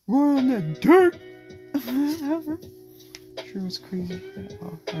 We're on the dirt. Sure was crazy.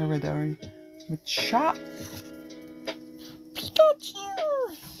 Oh, I read that already. Machop.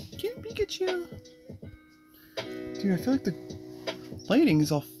 Pikachu. Cute Pikachu. Dude, I feel like the lighting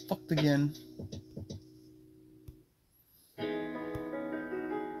is all fucked again.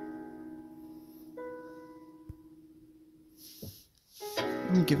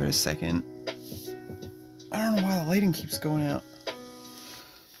 Let me give it a second. I don't know why the lighting keeps going out.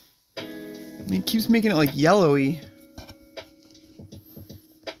 I mean, it keeps making it like yellowy.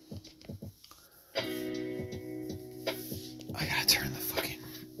 I gotta turn the fucking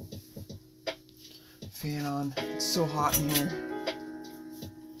fan on. It's so hot in here.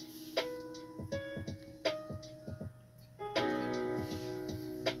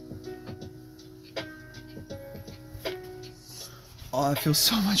 Oh, that feels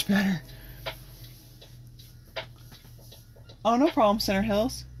so much better. Oh, no problem, Center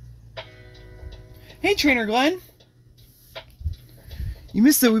Hills. Hey, Trainer Glenn. You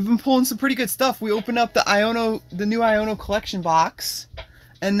missed it. We've been pulling some pretty good stuff. We opened up the new IONO collection box,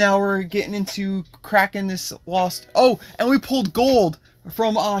 and now we're getting into cracking this lost. Oh, and we pulled gold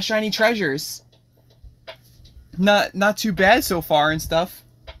from Shiny Treasures. Not too bad so far and stuff.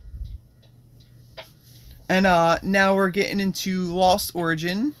 And now we're getting into Lost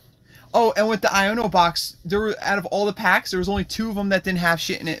Origin. Oh, and with the IONO box, there were, out of all the packs, there was only 2 of them that didn't have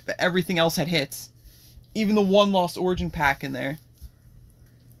shit in it, but everything else had hits. Even the one Lost Origin pack in there.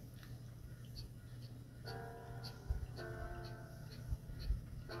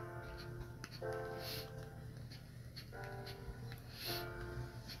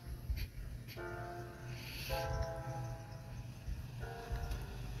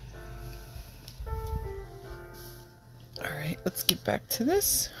 Alright, let's get back to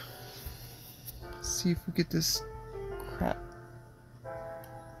this. See if we get this crap.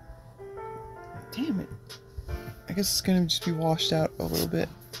 Damn it. I guess it's gonna just be washed out a little bit.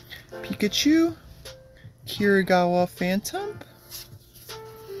 Pikachu. Kiragawa Phantom.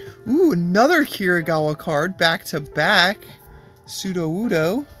 Ooh, another Kiragawa card back to back.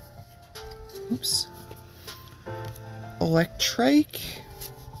 Sudowoodo. Oops. Electrike.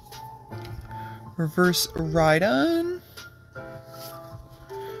 Reverse Rhydon.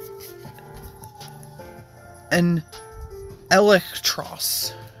 And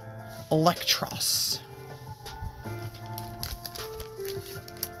Electros. Electros.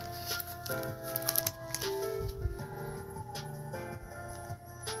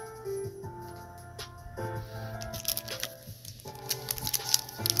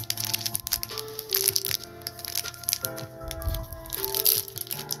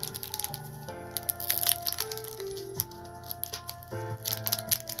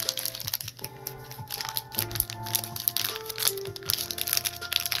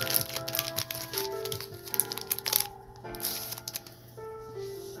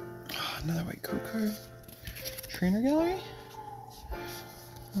 Another white code card. Trainer gallery.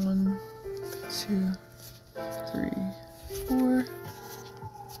 1, 2, 3, 4.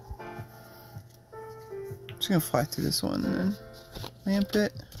 I'm just gonna fly through this one and then lamp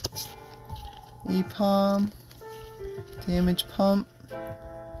it. E-palm. Damage pump.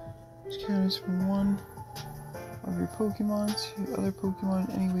 Which counters from one of your Pokemon to other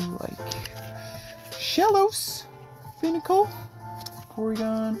Pokemon any way you like. Shellos. Pinnacle.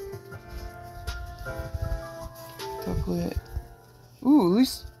 Porygon. Doublet. Ooh, at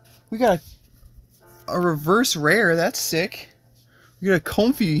least we got a reverse rare. That's sick. We got a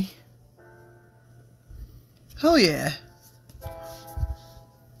Comfy. Hell yeah.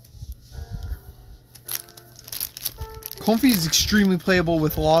 Comfy is extremely playable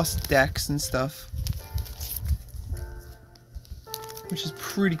with lost decks and stuff, which is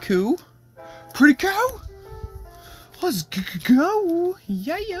pretty cool. Pretty cool. Let's go.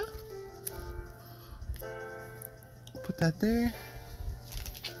 Yeah, yeah. Put that there.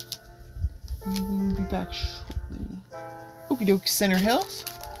 And we'll be back shortly. Okie dokie, Center Hills.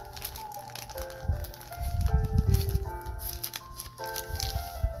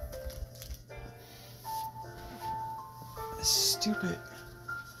 Stupid.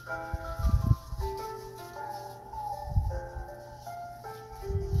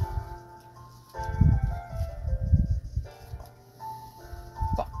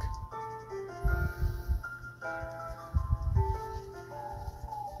 Fuck.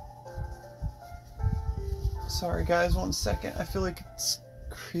 Sorry guys, 1 second. I feel like it's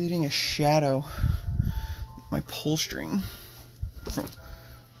creating a shadow. My pull string.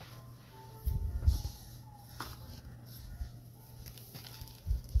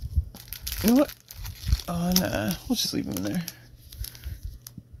 You know what? Oh, nah. We'll just leave them in there.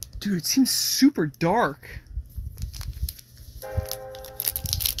 Dude, it seems super dark.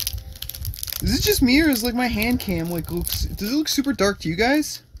 Is it just me, or is like my hand cam like looks? Does it look super dark to you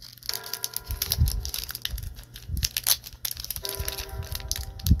guys?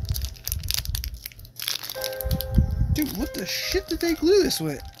 Dude, what the shit did they glue this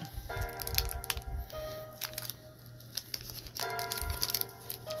with?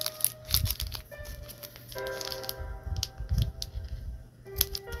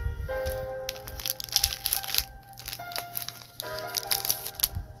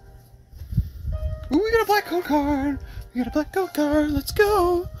 Ooh, we got a black code card. We got a black code card. Let's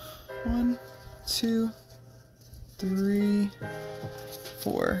go. 1, 2, 3,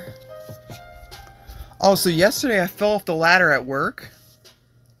 4. Oh, so yesterday I fell off the ladder at work.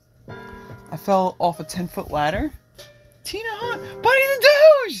 I fell off a 10-foot ladder. Tina Hunt, Buddy the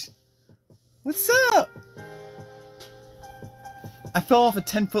Doge! What's up? I fell off a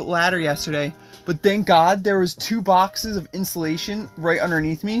 10-foot ladder yesterday, but thank God there was 2 boxes of insulation right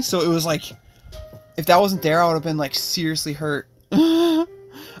underneath me, so it was like, if that wasn't there, I would have been like seriously hurt. I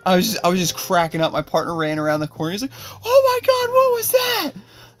was just cracking up. My partner ran around the corner. He's like, "Oh my God, what was that?"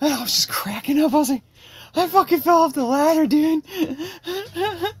 And I was just cracking up. I was like, "I fucking fell off the ladder, dude."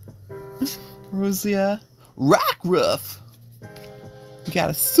 Rosia, Rock Ruff. You got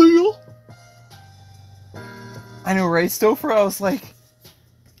a seal. I know, right, Stouffer? I was like,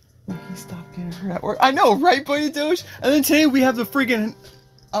 he stopped getting hurt at work. I know, right, Buddy Doge? And then today we have the friggin'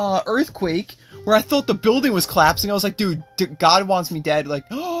 earthquake, where I thought the building was collapsing. I was like, dude, God wants me dead. Like,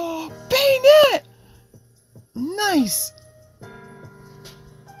 oh, Bayonet! Nice!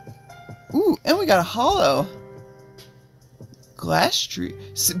 Ooh, and we got a hollow. Glass tree.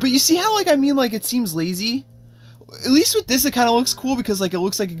 But you see how, like, I mean, like, it seems lazy? At least with this, it kind of looks cool, because, like, it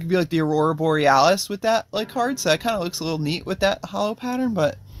looks like it could be, like, the Aurora Borealis with that, like, card. So that kind of looks a little neat with that hollow pattern,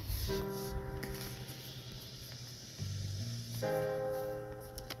 but...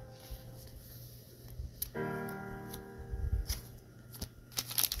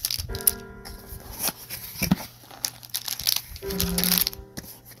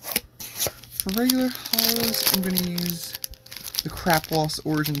 For regular hollows, I'm going to use the Crap Loss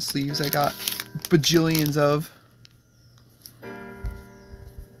Origin sleeves I got bajillions of.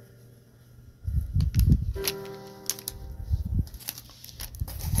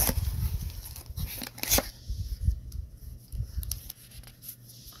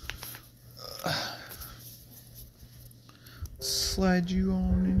 slide you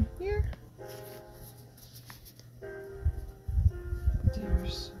on in here.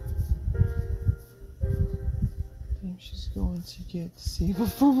 There's. Damn, she's going to get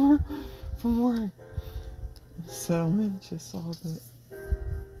disabled from work. Settlement. Just saw the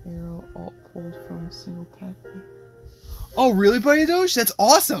arrow alt pulled from a single pack. Oh, really, Buddy Doge? That's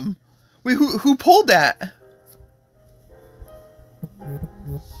awesome. Wait, who pulled that?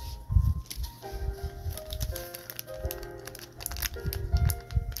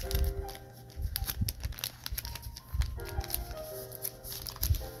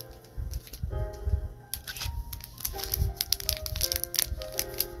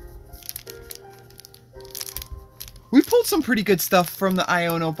 We pulled some pretty good stuff from the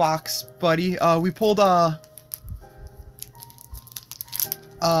IONO box, buddy. We pulled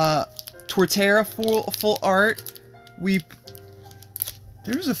Torterra full art.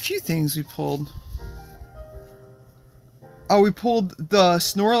 There's a few things we pulled. Oh, we pulled the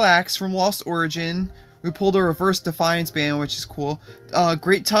Snorlax from Lost Origin. We pulled a Reverse Defiance Band, which is cool.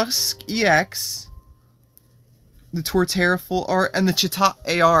 Great Tusk EX. The Torterra full art and the Chita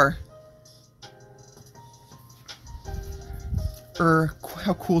AR. Or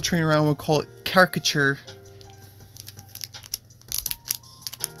how Cool Train Around would call it, caricature.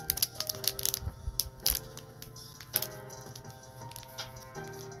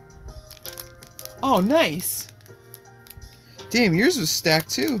 Oh, nice. Damn, yours was stacked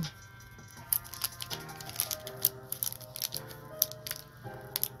too.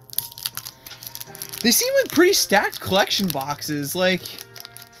 They seem like pretty stacked collection boxes. Like,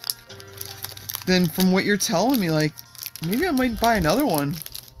 then from what you're telling me, like, maybe I might buy another one.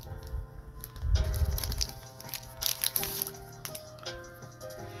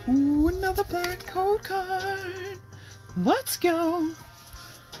 Ooh, another black code card. Let's go.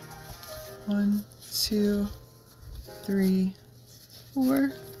 1, 2, 3,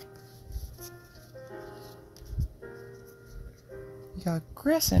 4. We got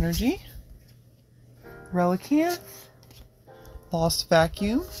Grass Energy, Relicanth, Lost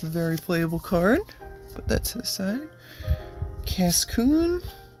Vacuum, very playable card. Put that to the side. Cascoon,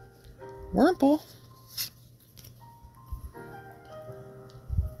 Wurmple,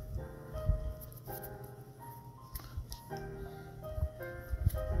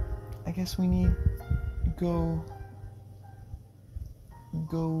 I guess we need go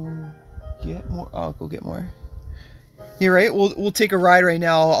get more. I'll go get more. Yeah, right. We'll take a ride right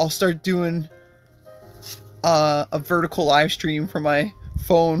now. I'll start doing a vertical live stream from my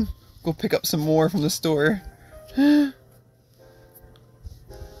phone. Go pick up some more from the store.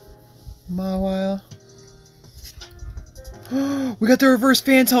 Mawile. We got the reverse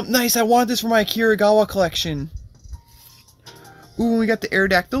Phantom. Nice. I want this for my Kiragawa collection. Ooh, we got the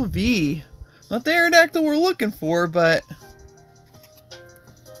Aerodactyl V. Not the Aerodactyl we're looking for, but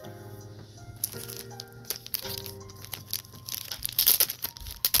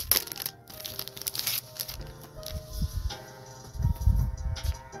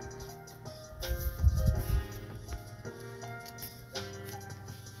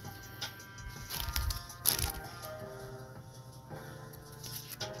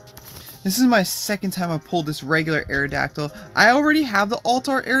this is my second time I pulled this regular Aerodactyl. I already have the Alt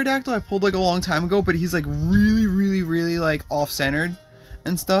Art Aerodactyl I pulled like a long time ago, but he's like really like off-centered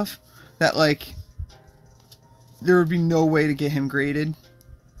and stuff. That like there would be no way to get him graded.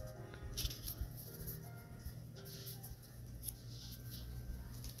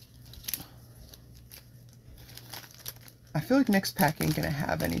 I feel like next pack ain't gonna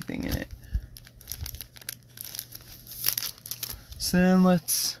have anything in it. So then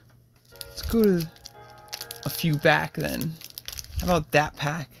let's go to a few back then. How about that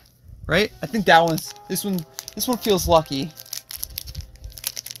pack? Right? I think that this one feels lucky.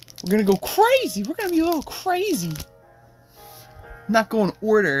 We're gonna go crazy. We're gonna be a little crazy. Not going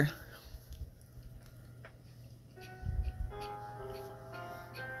order.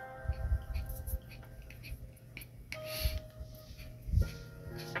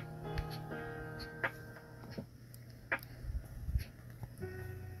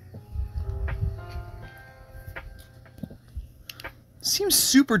 Seems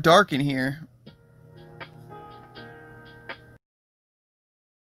super dark in here.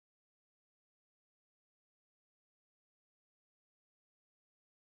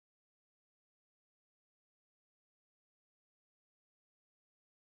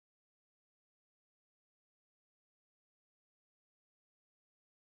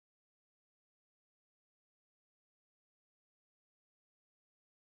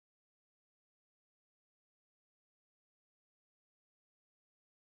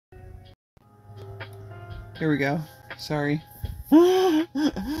 Here we go. Sorry.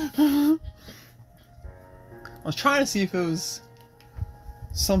 I was trying to see if it was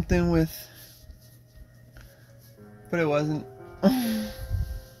something with, but it wasn't.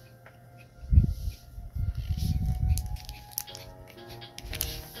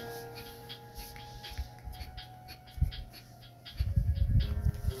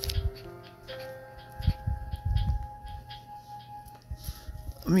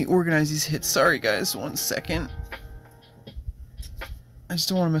 Let me organize these hits. Sorry guys, 1 second. I just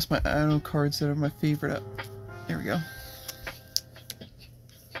don't want to mess my IONO cards that are my favorite up. There we go.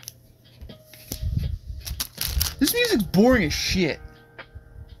 This music's boring as shit.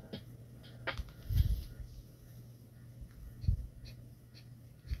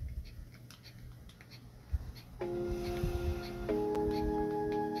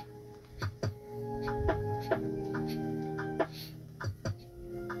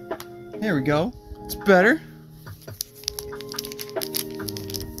 There we go. It's better.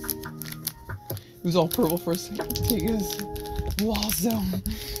 It was all purple for a second. Take his wall zone.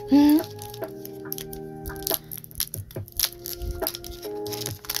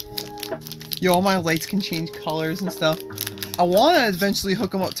 Yo, all my lights can change colors and stuff. I want to eventually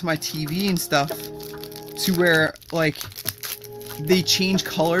hook them up to my TV and stuff, to where like they change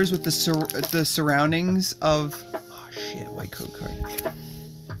colors with the surroundings of. Oh shit! White code card.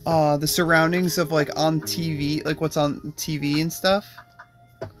 The surroundings of like on TV, like what's on TV and stuff.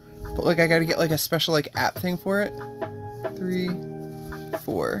 But like I gotta get like a special like app thing for it. 3,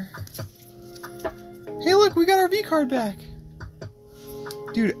 4. Hey look, we got our V card back.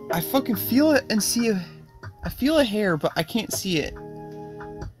 Dude, I fucking feel it and see a, I feel a hair, but I can't see it.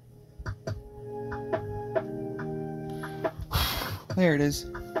 There it is.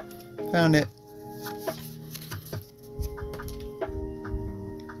 Found it.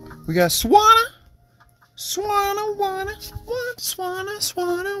 We got Swanna. Swanna, wanna, Swanna,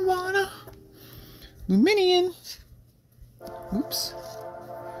 Swanna, wanna. Luminion. Oops.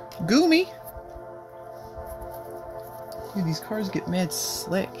 Goomy. Dude, these cars get mad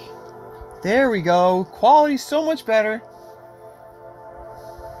slick. There we go. Quality's so much better.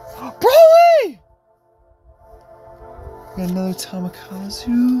 Broly! We got another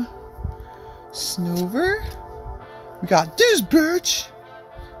Tamakazu. Snover. We got this bitch.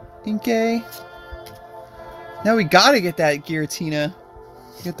 Inkay. Now we gotta get that Giratina.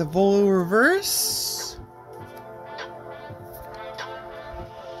 Get the Volo reverse.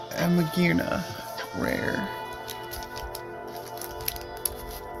 And Magirna. Rare.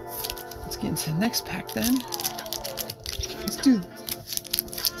 Let's get into the next pack then. Let's do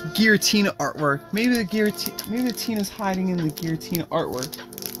Giratina artwork. Maybe the Tina's hiding in the Giratina artwork.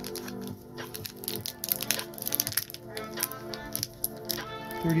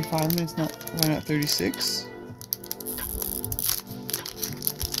 $35, not why not 36?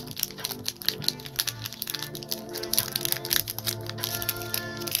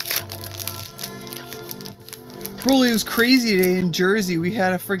 Broly, it was crazy today in Jersey. We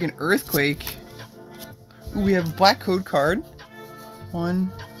had a friggin' earthquake. Ooh, we have a black code card.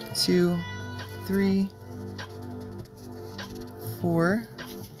 1, 2, 3, 4.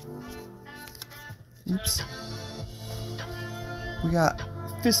 Oops. We got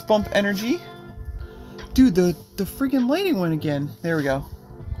fist bump energy. Dude, the friggin' lighting went again. There we go.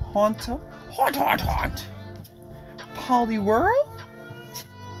 Haunt. Poliwhirl.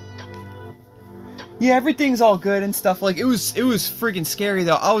 Yeah, everything's all good and stuff. Like it was friggin' scary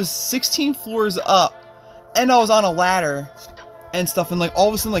though. I was 16 floors up, and I was on a ladder and stuff, and like all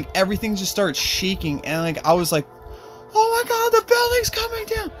of a sudden like everything just started shaking, and like I was like, oh my god, the building's coming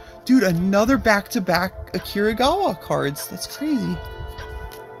down. Dude, another back-to-back Akiragawa cards. That's crazy.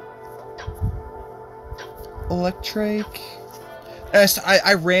 Electric. And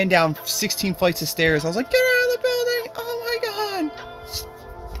I ran down 16 flights of stairs. I was like, get out of the building! Oh my god!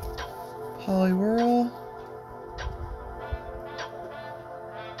 Poliwhirl.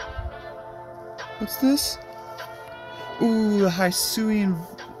 What's this? Ooh, the Hisuian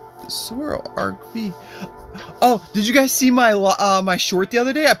Swirl Arc V. Oh, did you guys see my my short the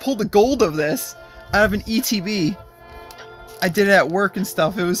other day? I pulled the gold of this out of an ETB. I did it at work and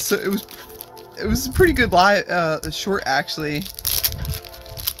stuff. It was a pretty good live short actually.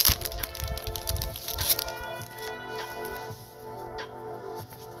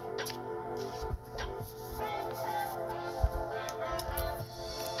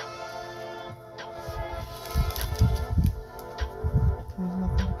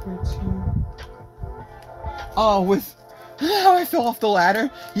 Oh, with how I fell off the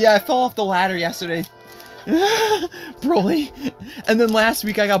ladder. Yeah, I fell off the ladder yesterday. Broly. And then last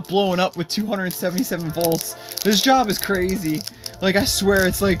week I got blown up with 277 volts. This job is crazy. Like, I swear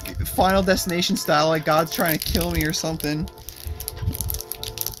it's like Final Destination style, like God's trying to kill me or something.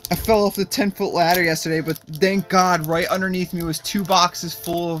 I fell off the 10-foot ladder yesterday, but thank God right underneath me was 2 boxes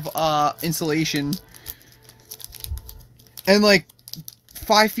full of insulation. And like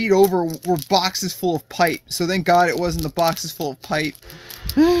 5 feet over were boxes full of pipe. So thank God it wasn't the boxes full of pipe.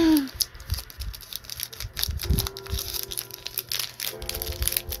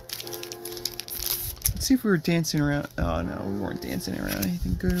 Let's see if we were dancing around. Oh no, we weren't dancing around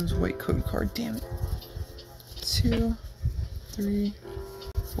anything good. It was a white code card, damn it. 2, 3,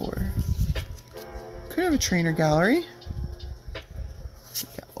 4. Could have a trainer gallery.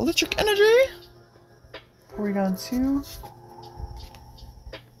 Got electric energy. Porygon 2.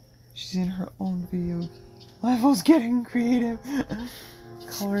 She's in her own video. Level's getting creative.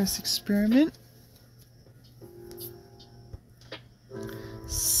 Colorist experiment.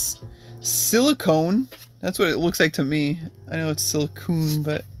 Silicone. That's what it looks like to me. I know it's silicone,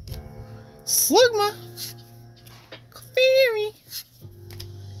 but Slugma. Cleary.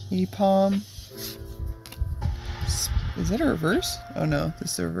 Apom. Is that a reverse? Oh no,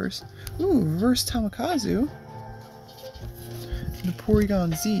 this is a reverse. Ooh, reverse Tamakazu. And a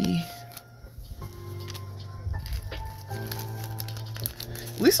Porygon Z.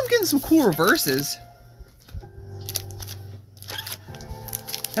 At least I'm getting some cool reverses.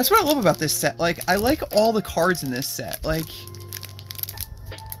 That's what I love about this set. Like, I like all the cards in this set. Like,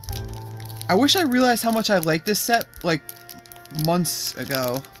 I wish I realized how much I liked this set, like, months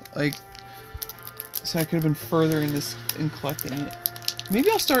ago. Like, so I could have been further in this, in collecting it.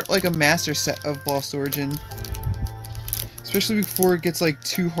 Maybe I'll start, like, a master set of Lost Origin. Especially before it gets, like,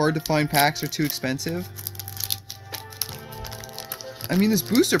 too hard to find packs or too expensive. I mean, this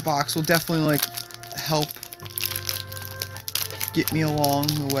booster box will definitely, like, help get me along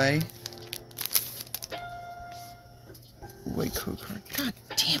the way. White code card. God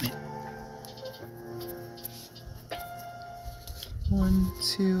damn it. 1,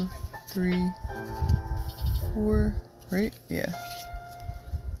 2, 3, 4. Right? Yeah.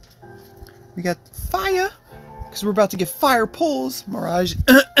 We got fire. Because we're about to get fire pulls. Mirage.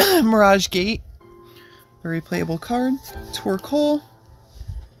 Mirage Gate. Very playable card. Torkoal.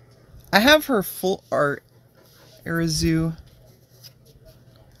 I have her full art. Arizu.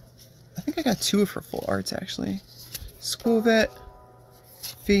 I think I got 2 of her full arts actually. Squovet.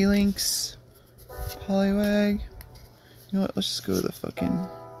 Phalanx. Poliwag. You know what? Let's just go to the fucking...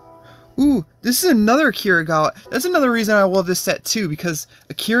 Ooh, this is another Akiragawa. That's another reason I love this set too, because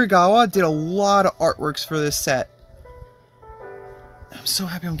Akiragawa did a lot of artworks for this set. I'm so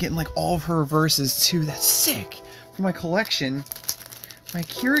happy I'm getting like all of her reverses too. That's sick for my collection. My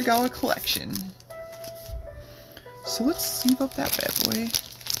Akiragawa collection. So let's sleeve up that bad boy.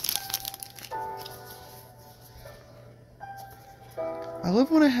 I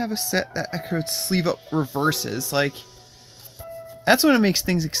love when I have a set that I could sleeve up reverses. Like, that's when it makes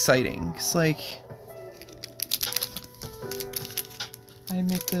things exciting. It's like, I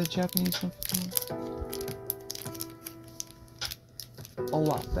make the Japanese one a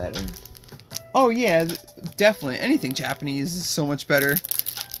lot better. Oh yeah, definitely. Anything Japanese is so much better.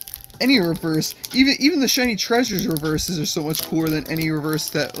 Any reverse, even the Shiny Treasures reverses are so much cooler than any reverse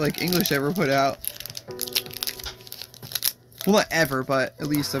that like English ever put out. Well, not ever, but at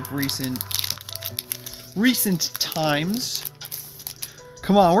least of recent times.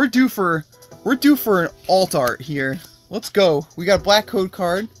 Come on, we're due for an alt art here. Let's go. We got a black code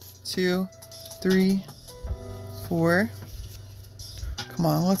card. 2, 3, 4. Come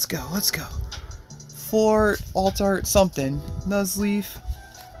on, let's go. Let's go. 4 alt art something. Nuzleaf.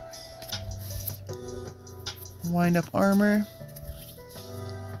 Wind up armor.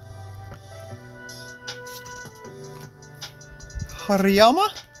 Hariyama.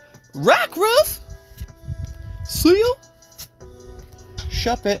 Rockruff. Seal.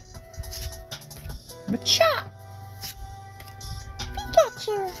 Shuppet. Machop.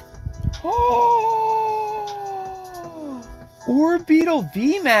 Pikachu. Oh! Orbeetle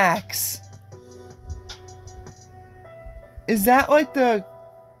VMAX. Is that like the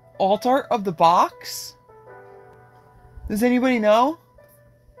alt art of the box? Does anybody know?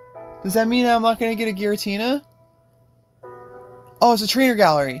 Does that mean I'm not going to get a Giratina? Oh, it's a trainer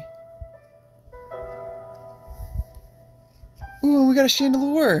gallery. Ooh, we got a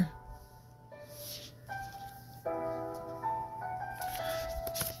Chandelure.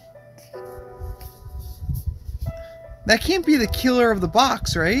 That can't be the killer of the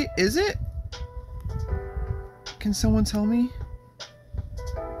box, right? Is it? Can someone tell me?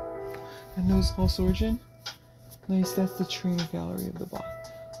 I know it's Lost Origin. Nice, that's the trainer gallery of the box.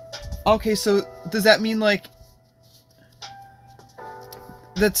 Okay, so does that mean like...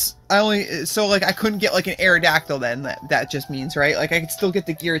 that's I only so like I couldn't get like an Aerodactyl then. That just means, right? Like I could still get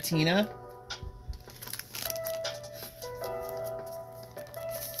the Giratina.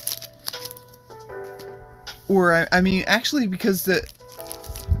 Or I mean actually because the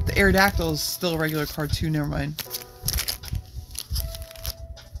Aerodactyl is still a regular card too, never mind.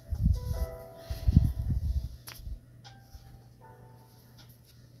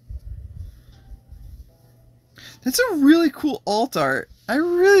 That's a really cool alt art. I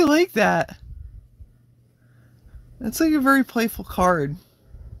really like that. That's like a very playful card.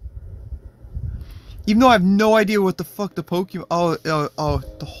 Even though I have no idea what the fuck the Pokemon... Oh,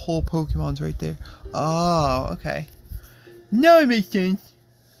 the whole Pokemon's right there. Oh, okay. Now it makes sense.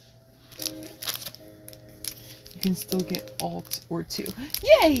 You can still get alt or 2.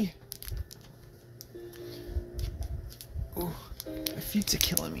 Yay! Ooh, my feet are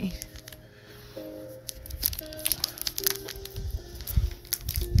killing me.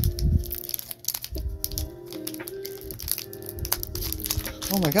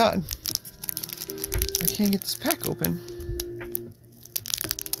 Oh my god. I can't get this pack open.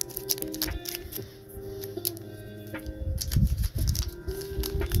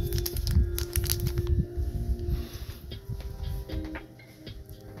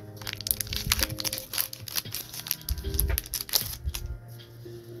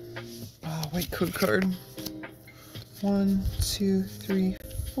 Oh, white code card. 1, 2, 3,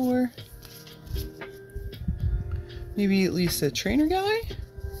 4. Maybe at least a trainer guy?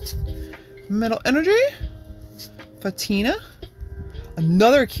 Metal Energy? Fatina?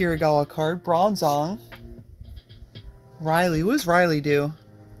 Another Kirigala card, Bronzong. Riley, what does Riley do?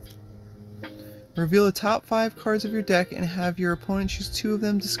 Reveal the top 5 cards of your deck and have your opponent choose 2 of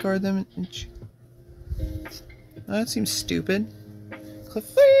them, discard them, and oh, that seems stupid.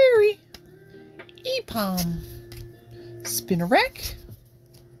 Clefairy! Epom! Spinarak!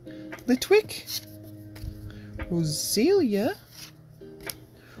 Litwick! Rosalia?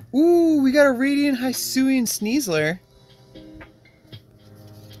 Ooh, we got a Radiant Hisuian Sneasler.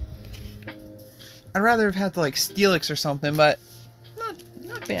 I'd rather have had like Steelix or something, but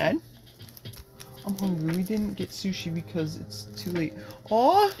not bad. I'm hungry. We didn't get sushi because it's too late.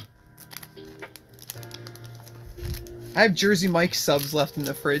 Aw! I have Jersey Mike subs left in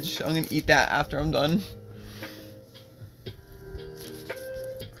the fridge. I'm gonna eat that after I'm done.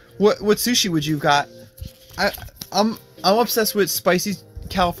 What sushi would you have got? I'm obsessed with spicy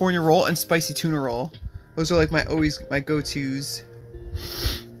California roll and spicy tuna roll. Those are like my go-tos.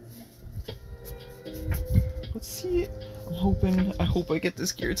 Let's see. I hope I get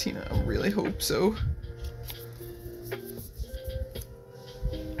this Giratina. I really hope so.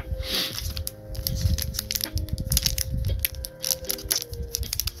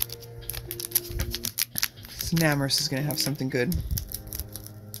 Snammer's is gonna have something good.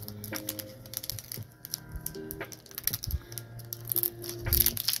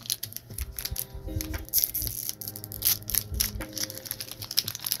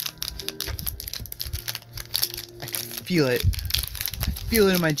 Feel it. I feel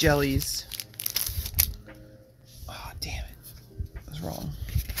it in my jellies. Oh, damn it. I was wrong.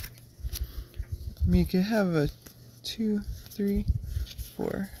 I mean, you could have a 2, 3,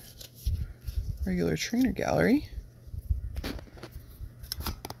 4 regular trainer gallery.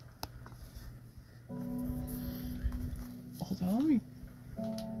 Hold on, let me...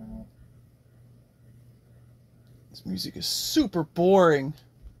 This music is super boring.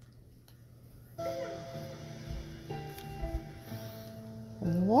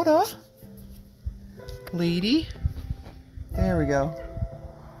 What a lady. There we go.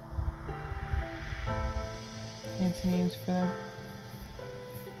 Fancy names for them.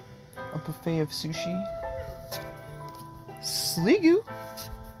 A buffet of sushi. Sliggoo.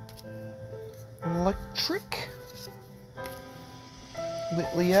 Electric.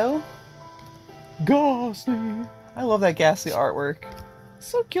 Litleo. Ghastly. I love that Ghastly artwork.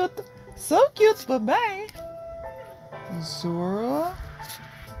 So cute. So cute. Bye-bye. Zora.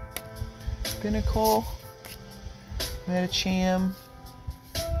 Pinnacle, Metacham,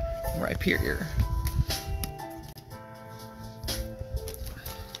 Rhyperior.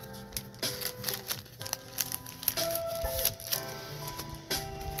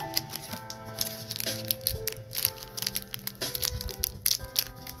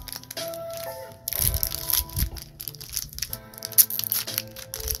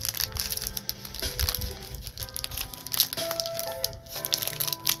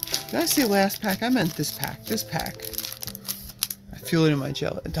 Did I say last pack? I meant this pack. This pack. I feel it in my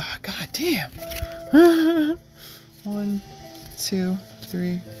jelly. Oh, God damn. 1, 2,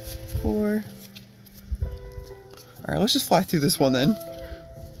 3, 4. Alright, let's just fly through this one then.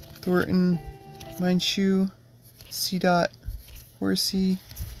 Thornton, Mineshoe, C-Dot, Horsey,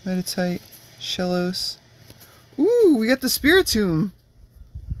 Meditite, Shellos. Ooh, we got the Spiritomb.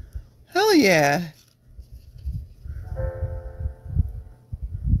 Hell yeah.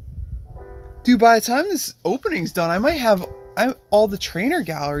 Dude, by the time this opening's done, I might have all the trainer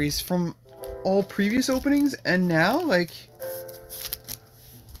galleries from all previous openings and now, like,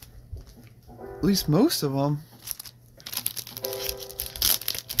 at least most of them.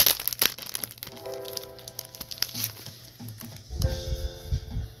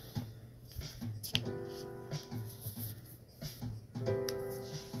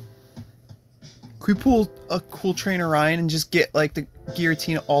 Could we pull a cool trainer Ryan and just get like the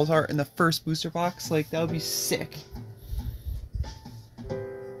Giratina Alt Art in the first booster box? Like, that would be sick.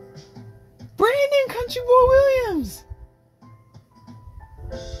 Brandon Country Boy Williams!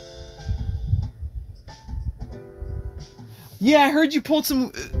 Yeah, I heard you pulled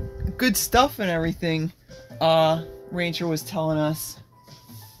some good stuff and everything. Ranger was telling us.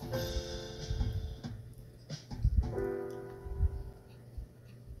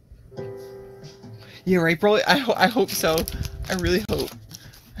 Yeah, right, bro? I hope so. I really hope.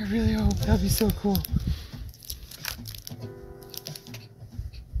 I really hope. That'd be so cool.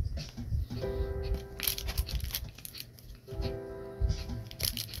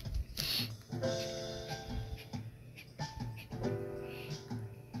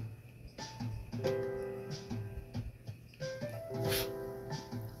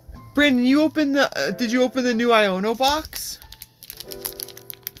 Brandon, you opened the, did you open the new IONO box?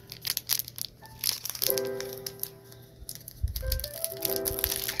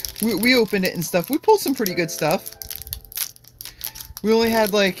 We opened it and stuff. We pulled some pretty good stuff. We only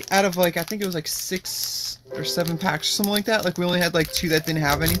had like, out of like, I think it was like 6 or 7 packs or something like that. Like, we only had like 2 that didn't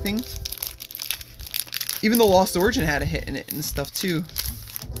have anything. Even the Lost Origin had a hit in it and stuff too.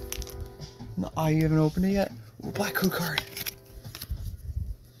 You haven't opened it yet? Ooh, black code card.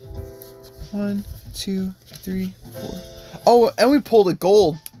 1, 2, 3, 4. Oh, and we pulled a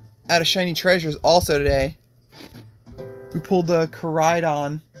gold out of Shiny Treasures also today. We pulled the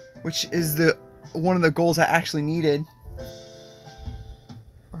Charizard, which is the one of the golds I actually needed.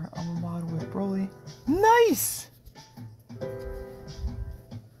 Or Amamad with Broly. Nice!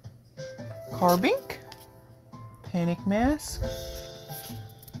 Carbink. Panic Mask.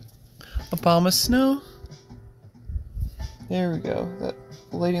 Obama Snow. There we go. That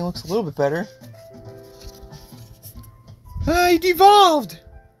lighting looks a little bit better. I devolved!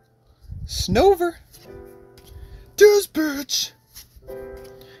 Snover. Dispatch.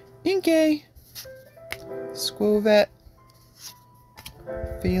 Inkay. Squovat.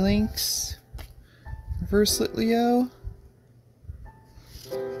 Phalanx. Reverse Litleo.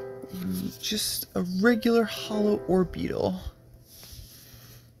 Just a regular hollow Orbeetle.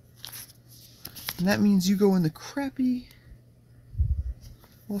 And that means you go in the crappy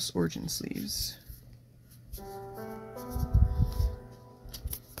Lost Origin sleeves.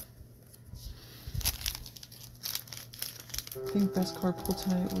 I think best card pull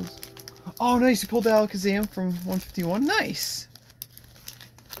tonight was... Oh, nice! You pulled the Alakazam from 151. Nice!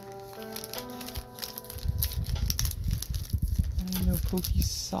 I didn't know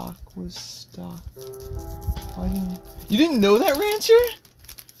Pokesock was stocked. Oh, you didn't know that, Rancher?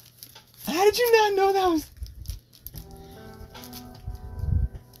 How did you not know that was...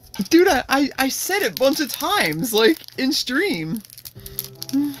 Dude, I said it a bunch of times, like, in stream.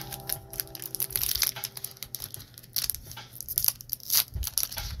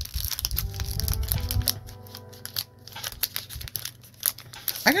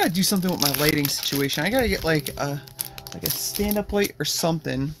 I gotta do something with my lighting situation. I gotta get like a stand-up light or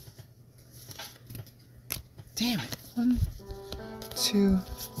something. Damn it. 1, 2,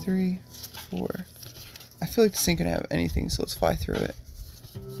 3, 4. I feel like this ain't gonna have anything, so let's fly through it.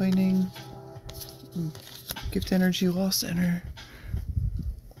 Lightning. Gift Energy, Lost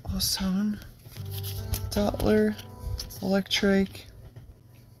Zone. Dottler. Electric.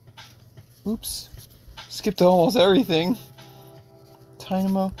 Oops. Skipped almost everything.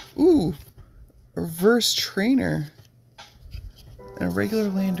 Dynamo. Ooh! A reverse trainer. And a regular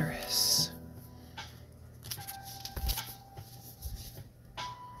Landorus.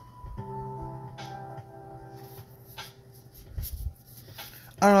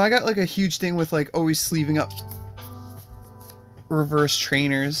 I don't know, I got like a huge thing with like always sleeving up reverse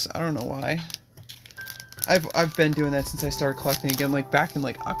trainers. I don't know why. I've been doing that since I started collecting again, like back in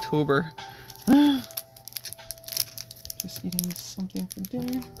like October. Just eating something for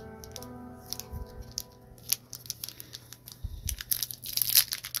dinner.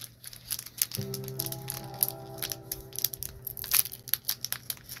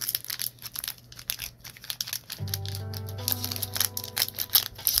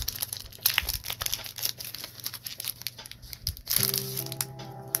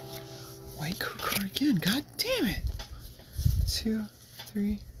 white code card again. God damn it. 2,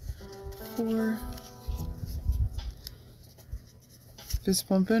 3, 4. Fist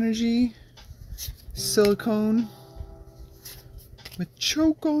Bump Energy. Silicone. With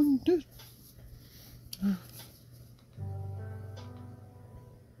choke on this.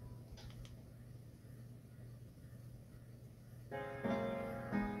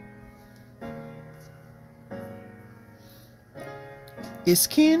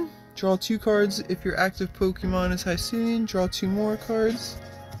 Iscan, draw 2 cards. If your active Pokemon is Hisuian, draw 2 more cards.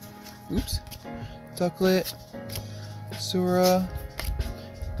 Oops. Ducklet, Sura,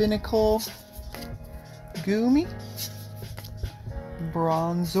 Binnacle, Goomy,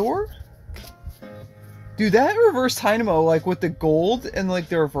 Bronzor. Dude, that reverse Dynamo, like with the gold and like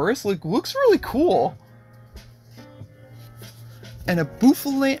the reverse, like looks really cool. And a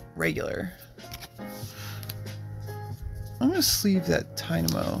Bouffalant regular. I'm gonna sleeve that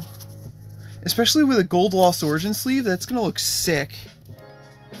Dynamo. Especially with a gold Lost Origin sleeve, that's gonna look sick.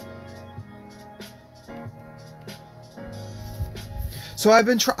 So I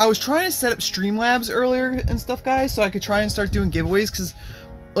was trying to set up Streamlabs earlier and stuff, guys, so I could try and start doing giveaways, because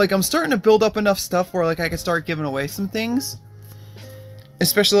like I'm starting to build up enough stuff where like I could start giving away some things.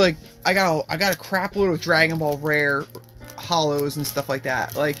 Especially like I got a crap load of Dragon Ball Rare hollows and stuff like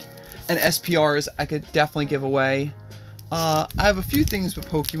that. Like, and SPRs I could definitely give away. I have a few things with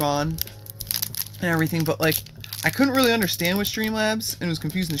Pokemon and everything, but like I couldn't really understand with Streamlabs and it was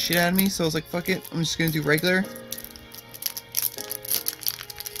confusing the shit out of me, so I was like, fuck it, I'm just gonna do regular.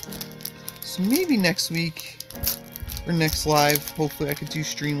 So maybe next week or next live, hopefully I could do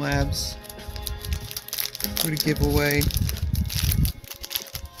Streamlabs for a giveaway.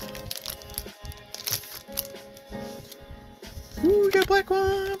 Ooh, we got a black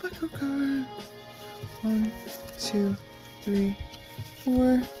one, black card. 1, 2, 3, 4.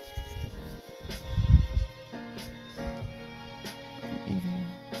 I'm eating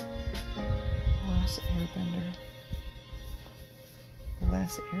Last Airbender.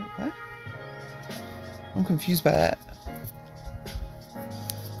 Last Air, what? I'm confused by that.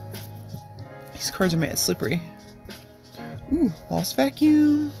 These cards are made slippery. Ooh, Lost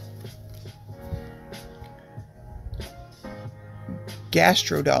Vacuum.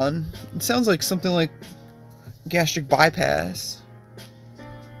 Gastrodon. It sounds like something like gastric bypass.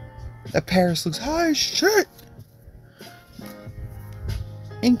 That Paris looks high as shit.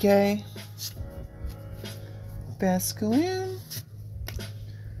 Inkay. Basculin.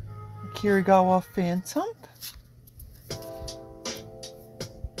 Kirigawa Phantom.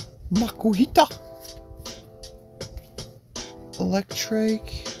 Makuhita.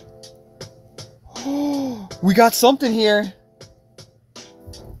 Electric. Oh, we got something here.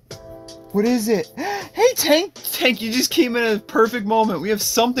 What is it? Hey, Tank, you just came in at a perfect moment. We have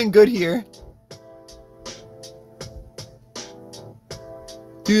something good here.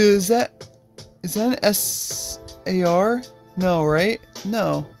 Dude, is that an SAR? No, right?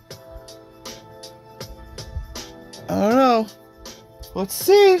 No. I don't know. Let's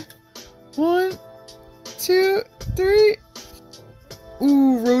see. 1, 2, 3.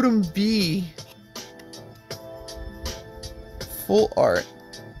 Ooh, Rotom B. Full art.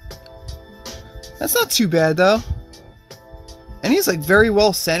 That's not too bad though. And he's like very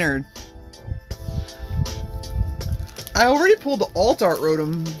well centered. I already pulled the Alt Art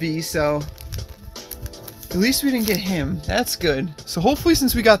Rotom V, so at least we didn't get him. That's good. So hopefully,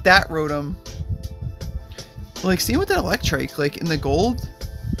 since we got that Rotom, like, see with that Electrike, like in the gold.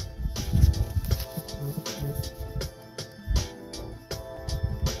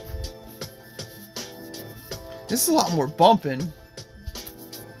 This is a lot more bumping.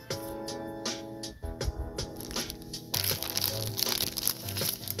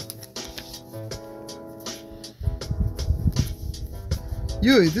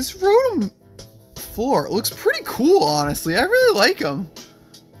 Yo, this Rotom floor looks pretty cool, honestly. I really like him.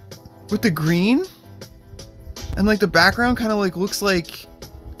 With the green. And like the background kind of like looks like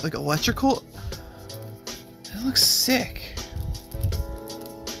electrical. That looks sick.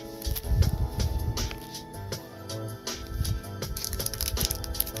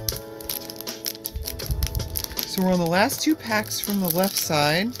 So we're on the last 2 packs from the left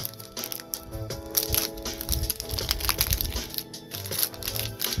side.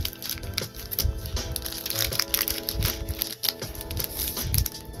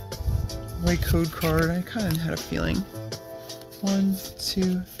 White code card. I kind of had a feeling. 1,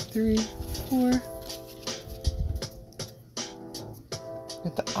 2, 3, 4.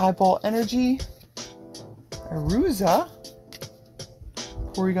 Got the Eyeball Energy. Arusa.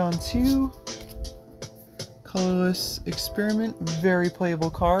 Porygon 2. Colorless Experiment. Very playable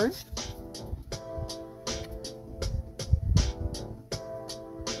card.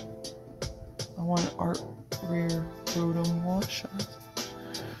 one art rare Rotom wash.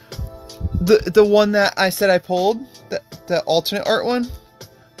 The one that I said I pulled, the alternate art one.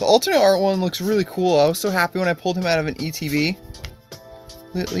 The alternate art one looks really cool. I was so happy when I pulled him out of an ETB.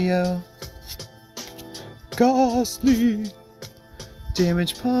 Litleo. Ghastly.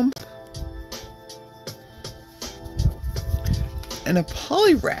 Damage Pump. And a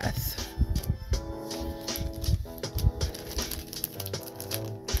Poliwrath.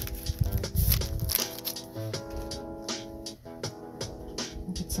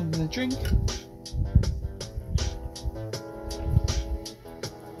 Get some to drink.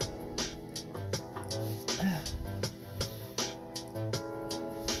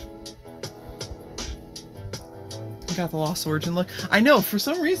 Got the Lost Origin look. I know, for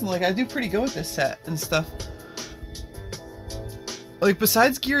some reason, like, I do pretty good with this set and stuff. Like,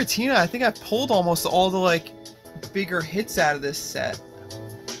 besides Giratina, I think I pulled almost all the, like, bigger hits out of this set.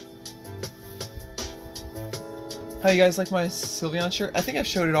 How you guys like my Sylveon shirt? I think I've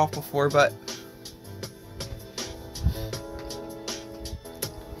showed it off before, but...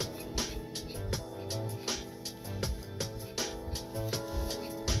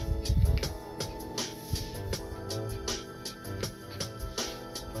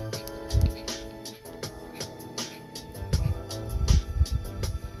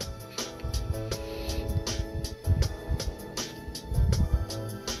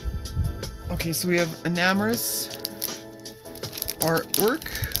 Okay, so we have Enamorous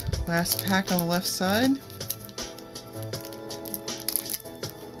artwork. Last pack on the left side.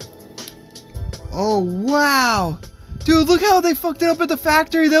 Oh, wow! Dude, look how they fucked it up at the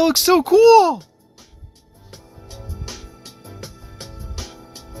factory. That looks so cool!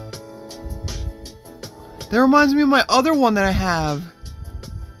 That reminds me of my other one that I have.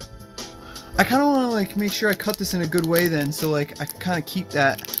 I kind of want to, like, make sure I cut this in a good way then, so, like, I can kind of keep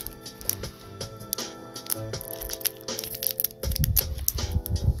that.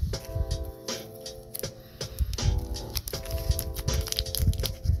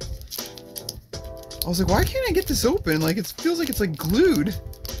 I was like, why can't I get this open? Like, it feels like it's, like, glued.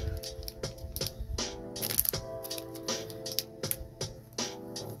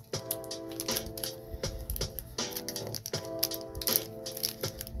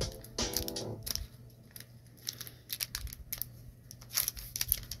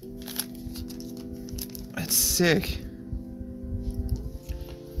 That's sick.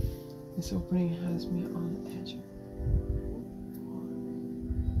 This opening has me on the edge.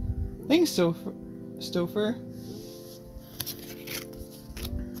 Thanks, Stouffer.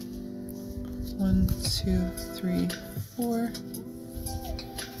 1, 2, 3, 4.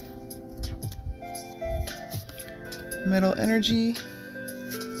 Metal Energy,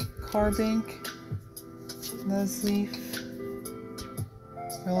 Carbink, Nuzleaf,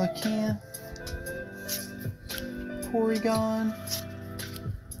 Relicanth, Porygon,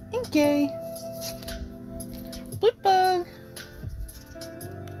 Inkay, Blipbug,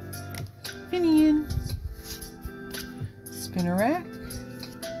 Pinion, Spinarak,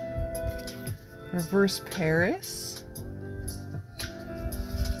 Reverse Paris,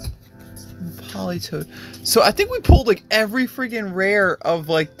 and Politoed. So I think we pulled like every freaking rare of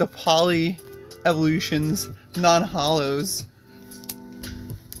like the Poly evolutions, non-hollows.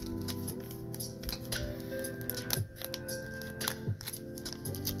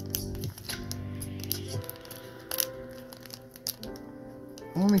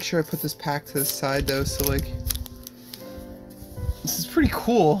 I want to make sure I put this pack to the side though, so like, this is pretty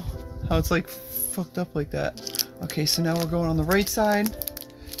cool how it's like fucked up like that. Okay, so now we're going on the right side.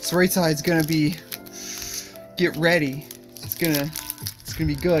 So right side's gonna be, get ready. It's gonna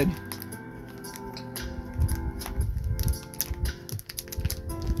be good.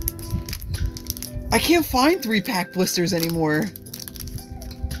 I can't find 3-pack blisters anymore.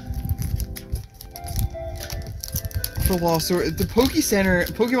 For Lost or the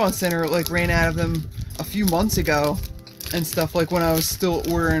Pokemon Center like ran out of them a few months ago and stuff, like when I was still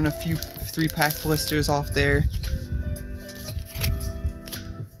ordering a few 3-pack blisters off there.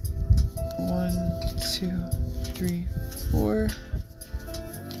 1, 2, 3, 4.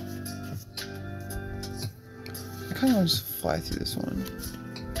 I kind of want to just fly through this one.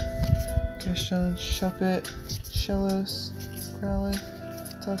 Gaston, Shuppet, Shellos, Growlithe,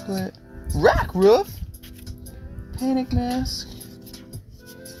 Ducklet, Rackroof, Panic Mask,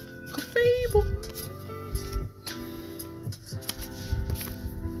 Clefable.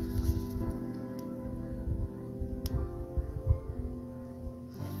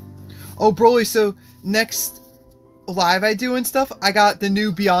 Oh, Broly, so next live I do and stuff, I got the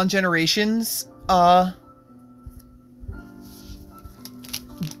new Beyond Generations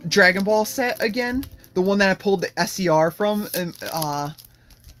Dragon Ball set again. The one that I pulled the SCR from and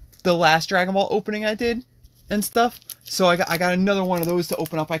the last Dragon Ball opening I did and stuff. So I got another one of those to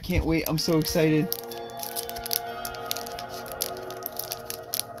open up. I can't wait. I'm so excited.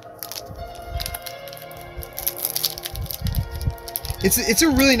 It's a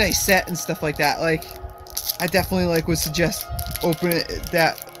really nice set and stuff like that. Like, I definitely like would suggest open it.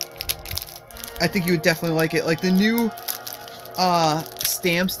 That I think you would definitely like it. Like the new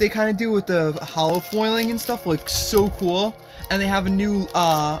stamps they kind of do with the hollow foiling and stuff look so cool. And they have a new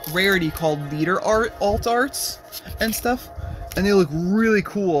rarity called Alt Arts and stuff, and they look really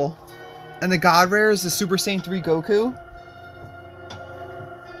cool. And the God Rare is the Super Saiyan 3 Goku.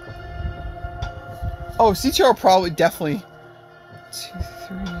 Oh, CTR probably definitely. 2,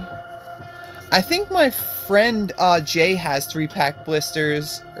 3. I think my friend Jay has 3-pack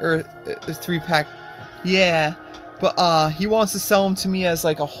blisters or 3-pack. Yeah, but he wants to sell them to me as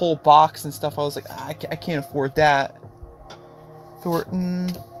like a whole box and stuff. I was like, I can't afford that. Thornton,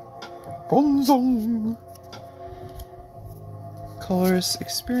 Bronzong, Colors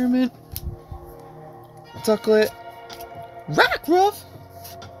Experiment, Ducklet, Rockruff,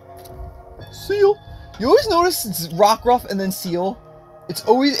 Seal. You always notice it's Rockruff and then Seal. It's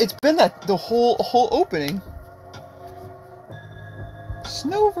been that the whole opening.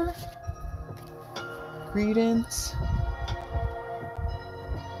 Snover, Greedence.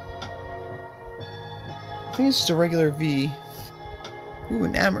 I think it's just a regular V. Ooh,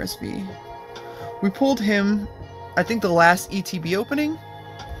 an Amorous V. We pulled him, I think, the last ETB opening.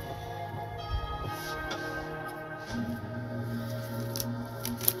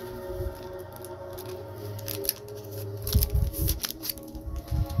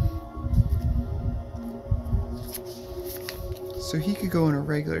 So he could go in a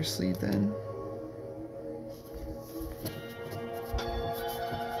regular sleeve then.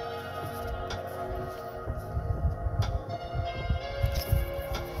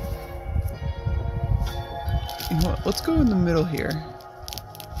 You know what? Let's go in the middle here.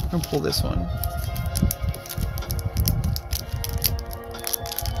 I'm gonna pull this one.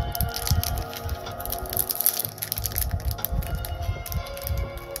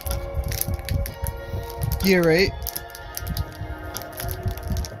 Yeah, right?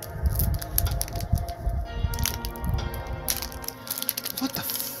 What the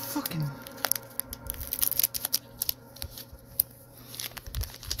fucking...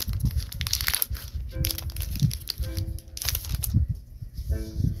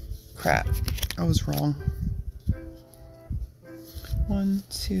 Crap. I was wrong. 1,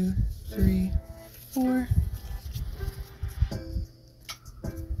 2, 3, 4.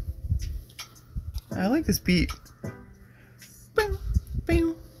 I like this beat. Bing,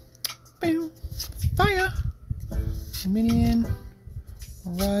 bing, bing. Fire. Minion.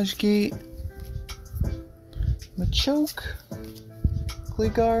 Mirage Gate. Machoke.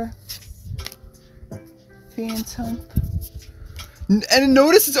 Gligar. Phantom. And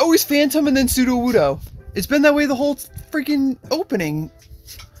notice it's always Phantom and then Sudowoodo. It's been that way the whole freaking opening.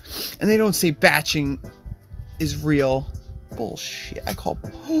 And they don't say batching is real. Bullshit. I call...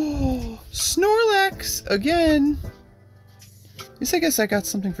 Oh, Snorlax again. At least I guess I got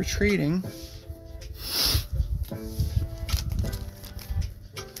something for trading.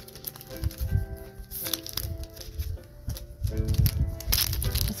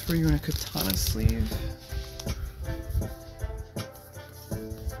 I'll throw you in a Katana sleeve.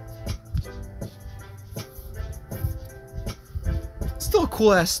 Still a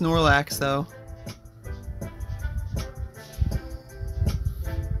cool ass Snorlax though.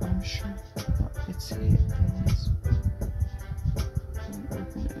 I'm sure it's hit.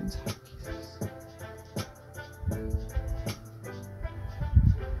 Open it into pieces.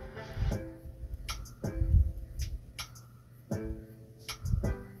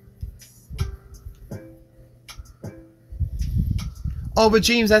 Oh, but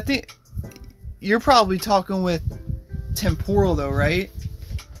James, I think you're probably talking with Temporal though, right?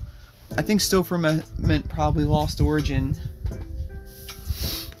 I think Stouffer meant probably Lost Origin.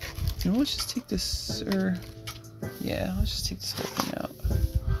 You know, let's just take this, or yeah, let's just take this whole thing out.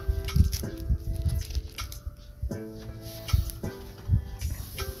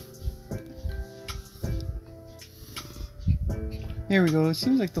 There we go. It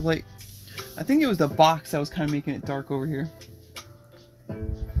seems like the light. I think it was the box that was kind of making it dark over here.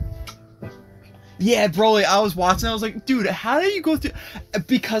 Yeah, Broly, I was watching, I was like, dude, how did you go through...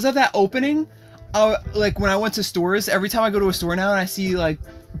 Because of that opening, like, when I went to stores, every time I go to a store now and I see, like,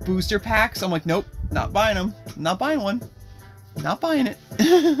 booster packs, I'm like, nope, not buying them. Not buying one. Not buying it.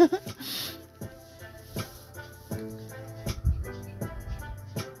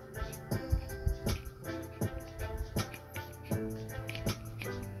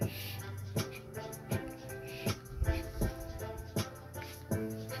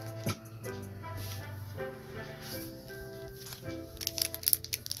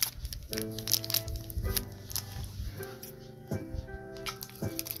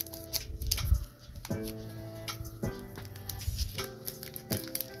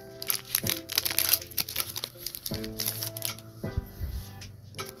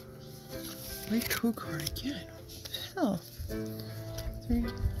 Great code card again. What the hell? 3,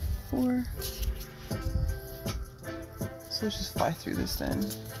 4. So let's just fly through this then.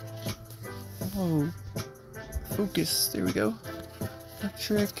 Oh, focus. There we go.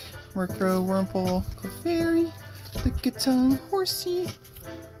 Electric, Murkrow, Wurmple, Clefairy, Lickitung, Horsey,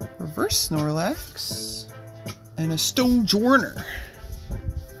 Reverse Snorlax, and a Stonejourner.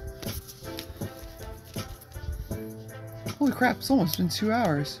 Holy crap, it's almost been 2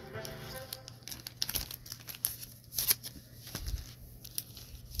 hours.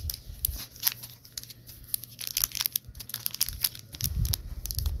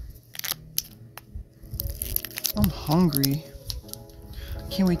 I'm hungry.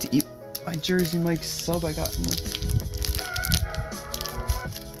 Can't wait to eat my Jersey Mike sub I got in the...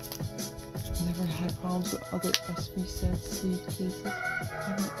 Never had problems with other SB sets, sleeve cases.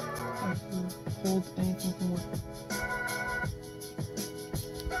 Haven't ever pulled anything from work.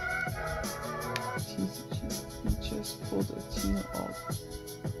 He just pulled a Tina Alt.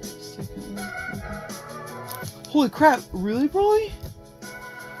 Holy crap, really, Broly?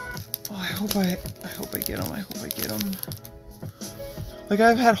 Oh, I hope I get him. I hope I get him. Like,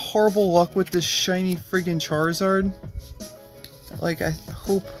 I've had horrible luck with this shiny friggin' Charizard. Like, I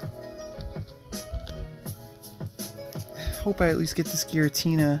hope I at least get this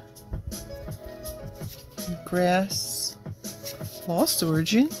Giratina. Grass. Lost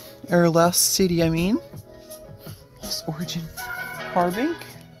Origin. Or Lost City, I mean. Lost Origin. Harbink.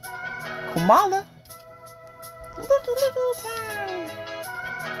 Komala. Little pie.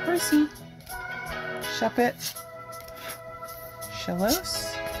 Percy. Shuppet. Shellos.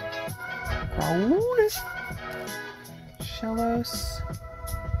 Raoul. Shellos.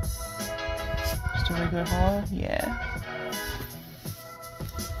 Just a regular holo? Yeah.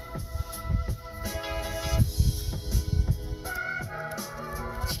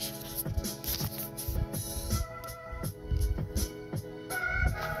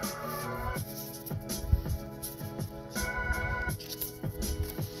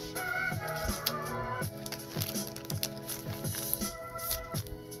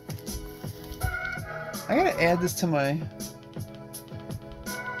 I gotta add this to my...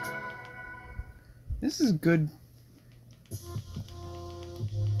 This is good.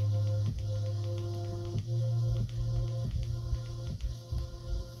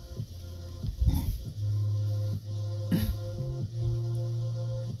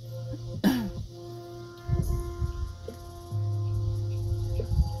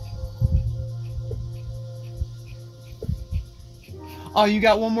 Oh, you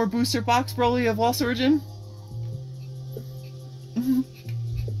got one more booster box, Broly, of Lost Origin?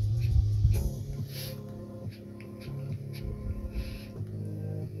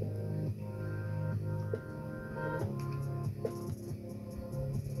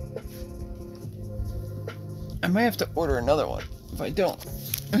 I might have to order another one if I don't.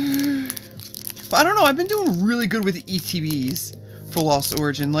 But I don't know, I've been doing really good with the ETBs for Lost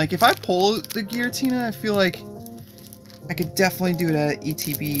Origin. Like, if I pull the Giratina, I feel like I could definitely do it at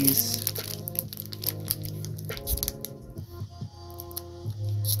ETBs.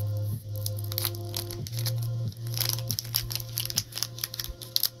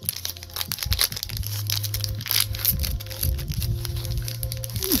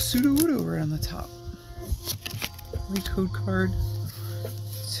 Ooh, Sudowoodo right on the top. Code card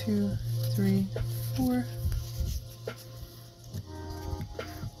 2, 3, 4.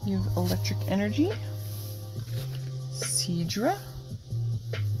 You have Electric Energy, Seadra,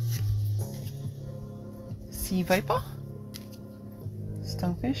 Sea Viper,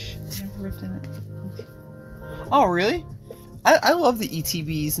 Stunfish. Never ripped in it. Oh, really? I love the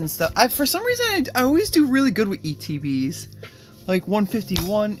ETBs and stuff. For some reason, I always do really good with ETBs, like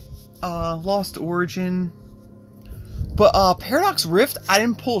 151, Lost Origin. But Paradox Rift, I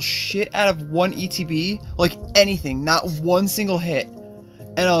didn't pull shit out of one ETB, like anything, not one single hit.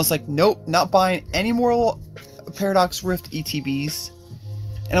 And I was like, nope, not buying any more Paradox Rift ETBs.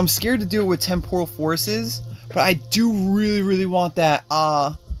 And I'm scared to do it with Temporal Forces, but I do really, really want that,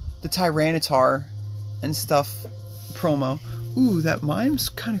 the Tyranitar and stuff promo. Ooh, that mime's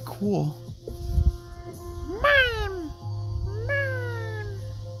kind of cool. Mime! Mime!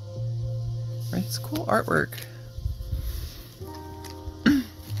 Right, it's cool artwork.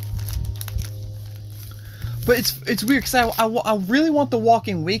 But it's weird because I really want the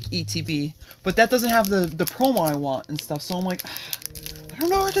Walking Wake ETB, but that doesn't have the promo I want and stuff. So I'm like, I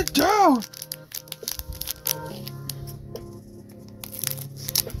don't know what to do.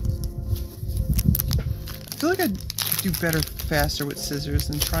 I feel like I'd do better faster with scissors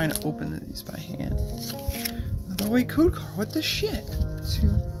than trying to open these by hand. Another way code card. What the shit? 2.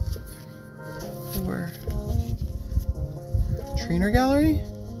 4. Trainer gallery.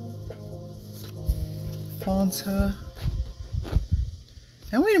 Fonta.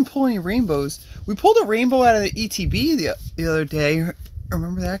 And we didn't pull any rainbows. We pulled a rainbow out of the ETB the other day.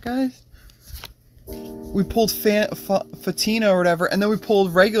 Remember that, guys? We pulled Fatina or whatever, and then we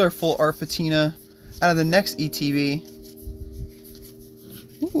pulled regular full art Fatina out of the next ETB.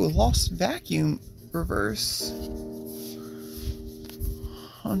 Ooh, lost vacuum reverse.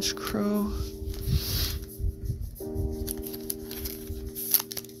 Hunch Crow.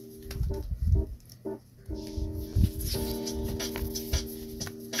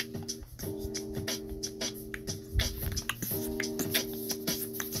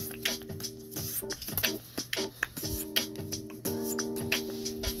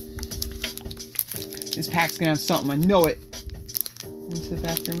 This pack's gonna have something, I know it. Went to the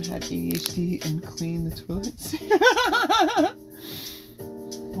bathroom, had ADHD, and cleaned the toilets.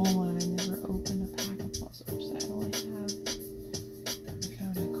 Hold on, I never opened a pack of Lost Orcs. I only have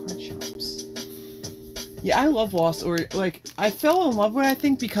found at card shops. Yeah, I love Lost Orcs. Like, I fell in love with it, I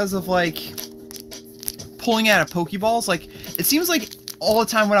think, because of, like, pulling out of Pokeballs. Like, it seems like all the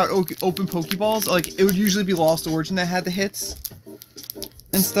time when I would open Pokeballs, like, it would usually be Lost Origin that had the hits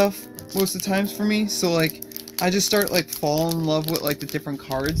and stuff most of the times for me. So, like, I just start, like, falling in love with, like, the different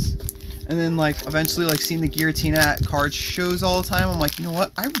cards. And then, like, eventually, like, seeing the Giratina at card shows all the time, I'm like, you know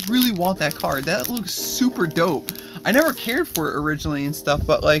what? I really want that card. That looks super dope. I never cared for it originally and stuff,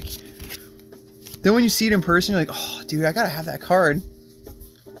 but, like, then when you see it in person, you're like, oh, dude, I gotta have that card.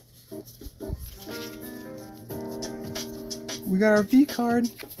 We got our V card.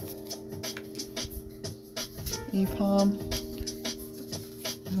 E-Palm.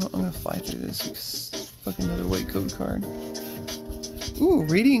 No, I'm gonna fly through this. It's fucking another white code card. Ooh,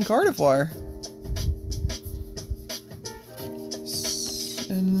 Radiant Gardevoir.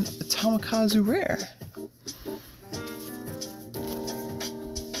 And a Tamakazu rare.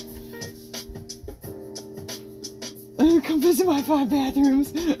 Come visit my 5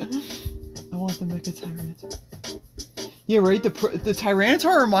 bathrooms. I want the Mecha Tyranitar. Yeah, right. The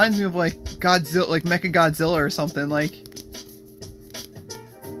Tyranitar reminds me of like Godzilla, like Mecha Godzilla or something. Like,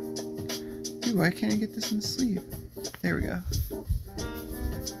 dude, why can't I get this in the sleeve? There we go.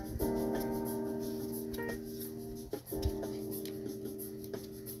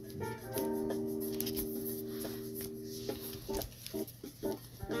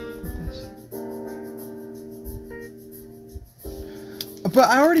 But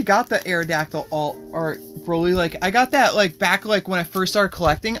I already got the Aerodactyl Alt Art Broly. Like, I got that, like, back, like, when I first started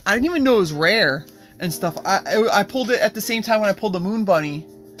collecting. I didn't even know it was rare and stuff. I pulled it at the same time when I pulled the Moon Bunny.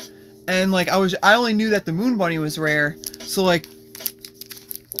 And, like, I only knew that the Moon Bunny was rare. So, like,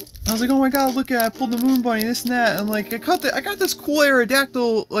 I was like, oh my god, look at it. I pulled the Moon Bunny, this and that. And, like, I got this cool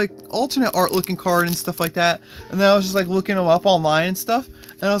Aerodactyl, like, alternate art looking card and stuff like that. And then I was just, like, looking them up online and stuff.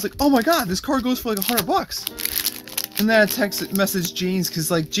 And I was like, oh my god, this card goes for, like, $100. And then I messaged James, because,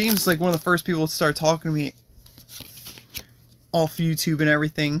 like, James is, like, one of the first people to start talking to me off YouTube and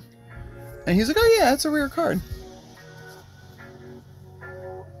everything. And he's like, oh yeah, that's a rare card.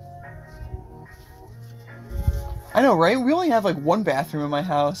 I know, right? We only have, like, 1 bathroom in my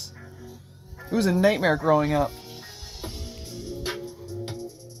house. It was a nightmare growing up.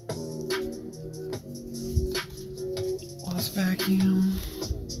 Lost vacuum.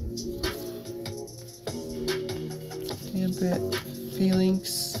 Gambit.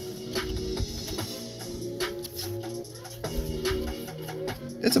 Feelings.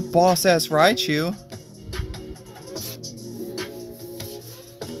 It's a boss-ass Raichu.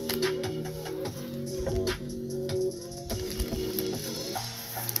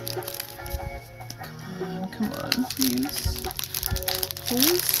 Come on, please.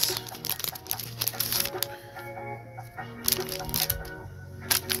 Please.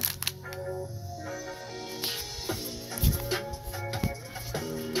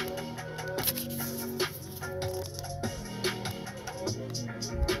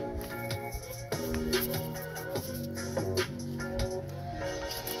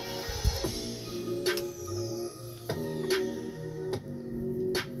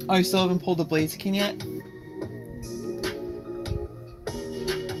 Oh, you still haven't pulled the Blaziken yet?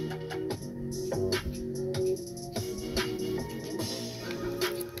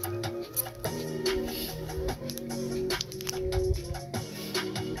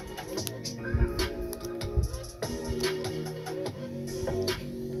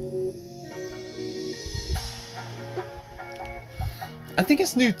 I think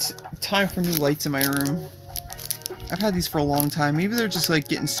it's time for new lights in my room. I've had these for a long time. Maybe they're just like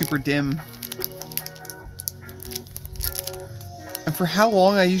getting super dim. And for how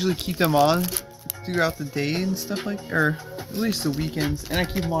long I usually keep them on throughout the day and stuff like, or at least the weekends. And I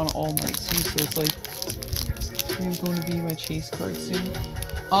keep them on all night too, so it's like I'm going to be my chase card soon.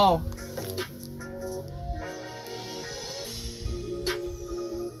 Oh.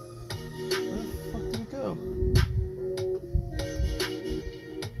 Where the fuck did it go?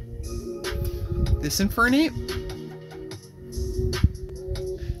 This Infernape?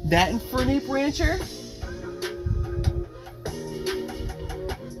 That Infernape Rancher?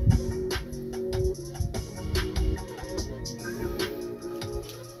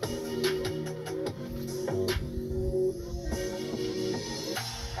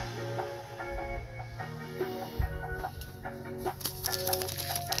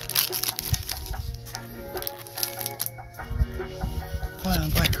 Fine,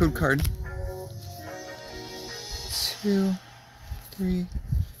 black code card. 2, 3,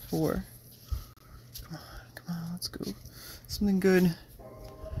 4. Come on, let's go. Something good.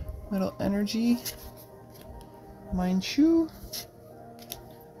 Metal Energy. Mind Chew.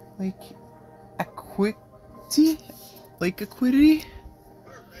 Like Acuity. Lake Acuity.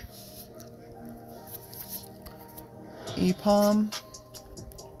 Apom.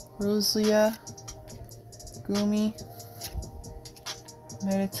 Roselia. Goomy.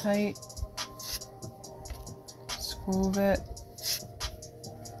 Meditite. Squovet.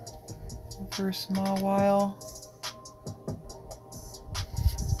 Reverse Mawile.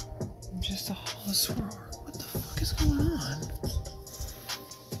 Just a Holosaur. What the fuck is going on?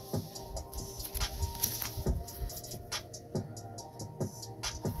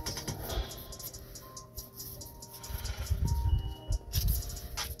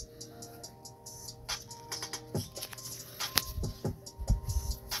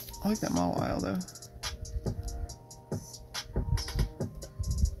 I like that Mawile though.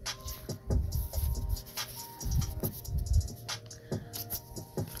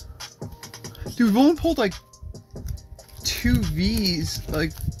 Dude, we've only pulled like 2 Vs,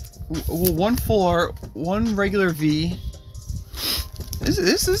 like, well, 1 full art, 1 regular V.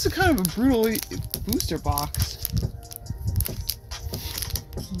 This is kind of a brutal booster box.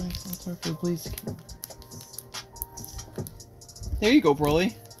 Nice Alt Art for the Blaze King. There you go,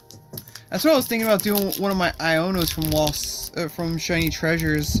 Broly. That's what I was thinking about doing. One of my Ionos from Shiny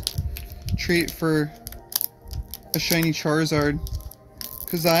Treasures, trade for a Shiny Charizard.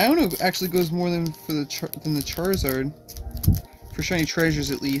 Because the Iono actually goes more than the Charizard. For Shiny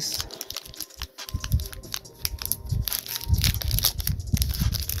Treasures, at least.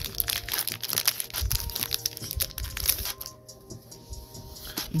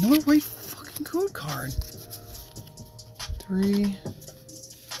 Another white fucking code card. 3,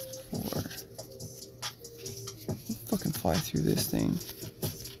 4. I'll fucking fly through this thing.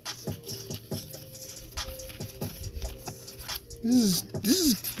 This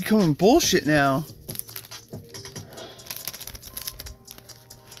is becoming bullshit now.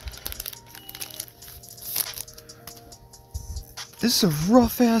 This is a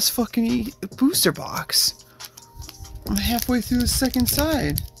rough ass fucking booster box. I'm halfway through the second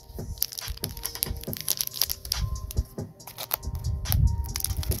side.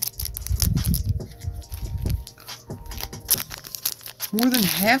 More than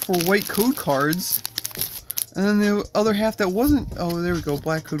half were white code cards. And then the other half that wasn't. Oh, there we go.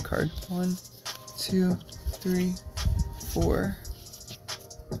 Black code card. 1, 2, 3, 4.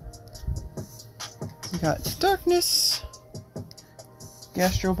 We got Darkness.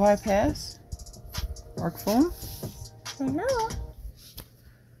 Gastro Bypass. Arc Phone.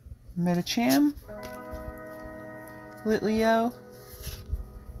 Metacham. Litleo.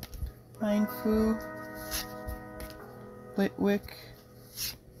 Mindfu. Litwick.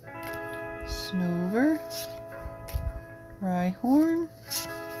 Snover. Rhyhorn.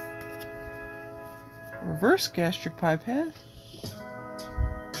 Reverse Gastric Pipette.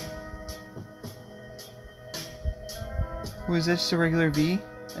 Was this a regular V?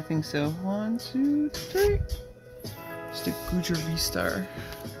 I think so. 1, 2, 3. Just a Gujar V-Star.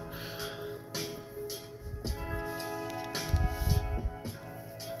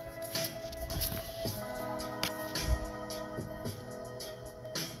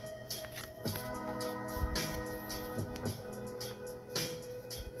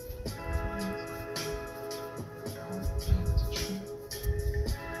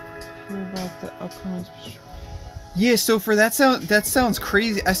 About the upcoming. Yeah, so for that sounds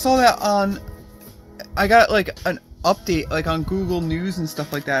crazy. I saw that on. I got like an update like on Google News and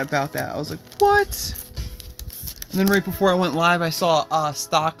stuff like that about that. I was like, what? And then right before I went live, I saw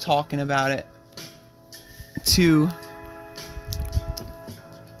Stock talking about it too.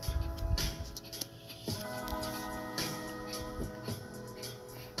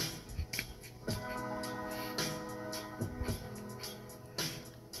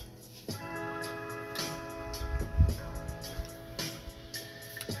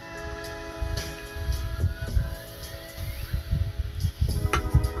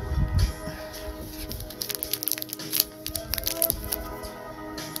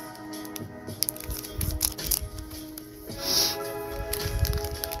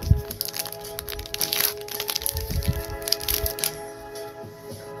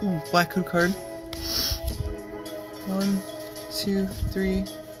 black code card. 1, 2, 3,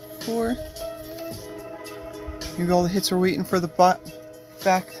 4. Maybe all the hits are waiting for the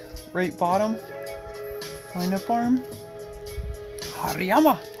back right bottom. Wind up arm.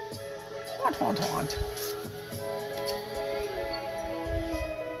 Hariyama. Want.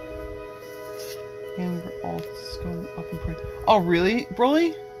 And we're all just going up and forth. Oh, really,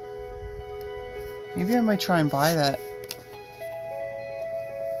 Broly? Maybe I might try and buy that.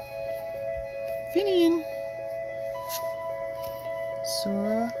 Finian.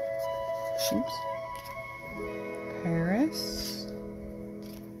 Sora. Oops. Paris.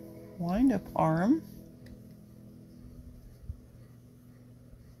 Wind up arm.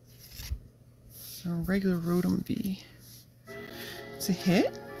 A regular Rotom V. It's a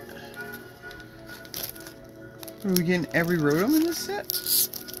hit? Are we getting every Rotom in this set?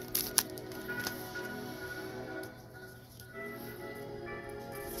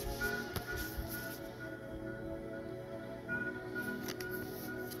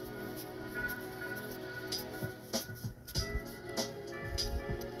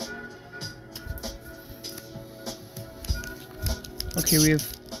 Okay, we have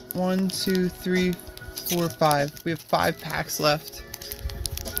 1, 2, 3, 4, 5. We have 5 packs left.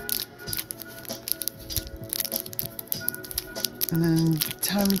 And then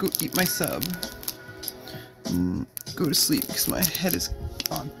time to go eat my sub. And go to sleep because my head is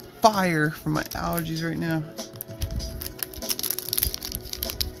on fire from my allergies right now.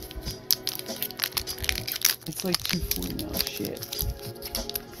 It's like 2:40 now, shit.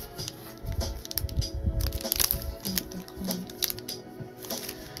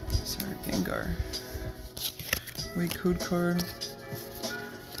 Sorry, Gengar. Wait, code card.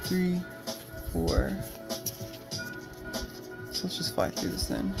 3, 4. So let's just fly through this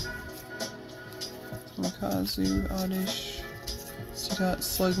then. Makazu, Oddish, Seedot,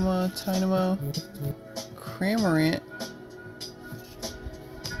 Slugma, Tynamo, Cramorant.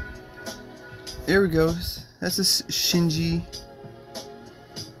 There we go. That's a Shinji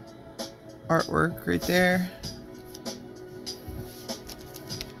artwork right there.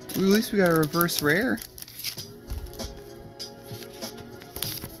 At least we got a reverse rare.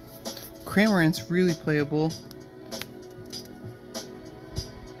 Cramorant's really playable.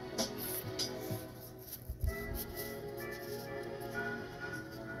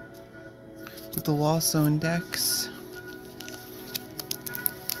 With the Lost Zone decks.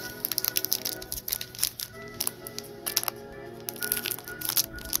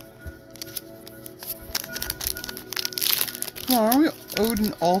 Come on, aren't we owed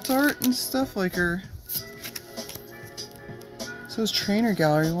an alt art and stuff like her? So it's trainer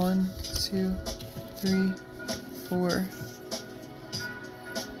gallery. 1, 2, 3, 4.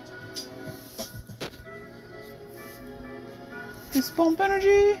 It's Bump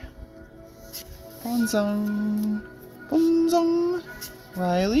Energy. Bronzong. Bonzong.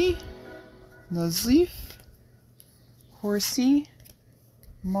 Riley. Nuzleaf. Horsey.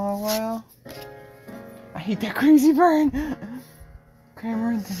 Mawile. I hate that crazy burn.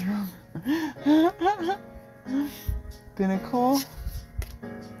 Kramer in the room. Pinnacle.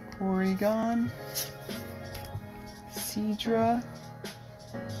 Porygon. Seadra.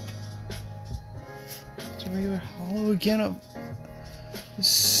 It's a regular hollow again. This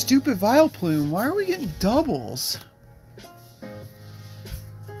stupid Vileplume. Why are we getting doubles?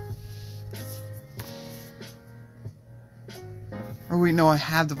 Or wait, no, I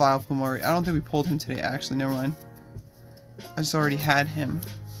have the Vileplume already. I don't think we pulled him today, actually. Never mind. I just already had him.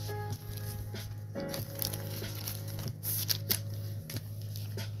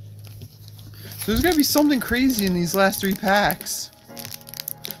 So there's gotta be something crazy in these last 3 packs.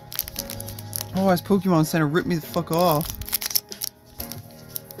 Otherwise, Pokemon Center ripped me the fuck off.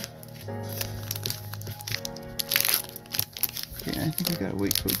 Okay, I think we gotta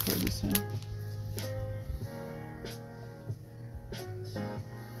wait code card this time.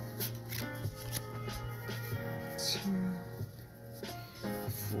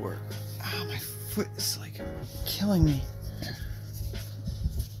 Ah, my foot is like killing me.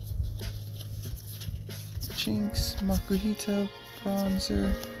 Jinx, Makuhito,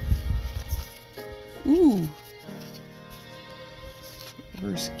 Bronzer. Ooh!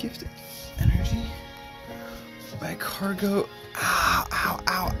 Reverse gifted energy. My cargo. Ow, ow,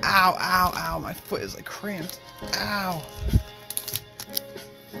 ow, ow, ow, ow. My foot is like cramped. Ow.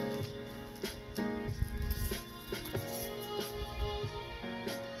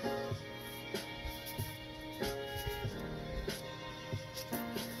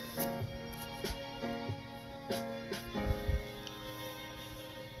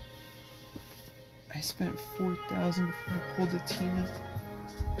 I spent $4,000 before I pulled a Tina.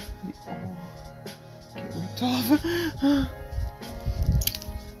 Get ripped off.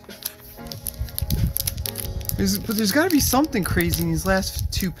 But there's got to be something crazy in these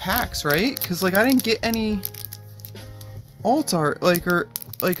last 2 packs, right? Because like I didn't get any alt art, like, or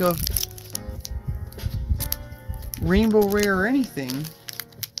like a rainbow rare or anything.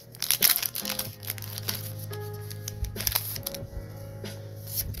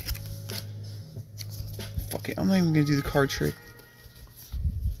 Fuck it, I'm not even gonna do the card trick.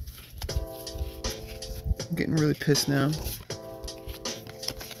 I'm getting really pissed now.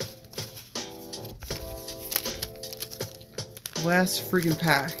 Last friggin'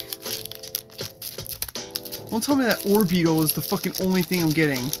 pack. Don't tell me that Orbeetle is the fucking only thing I'm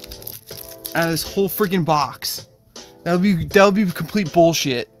getting out of this whole friggin' box. That'll be complete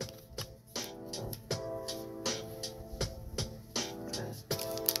bullshit.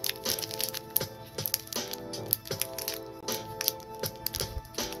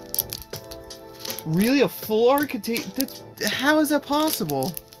 Really, a full art could take? How is that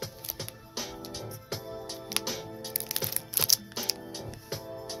possible?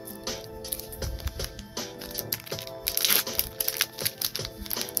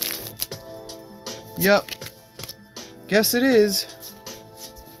 Yep. Guess it is.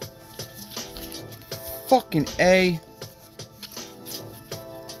 Fucking A.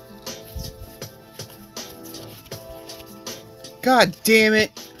 God damn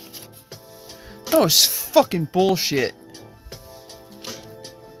it. That was fucking bullshit.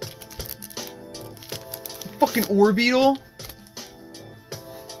 Fucking Orbeetle.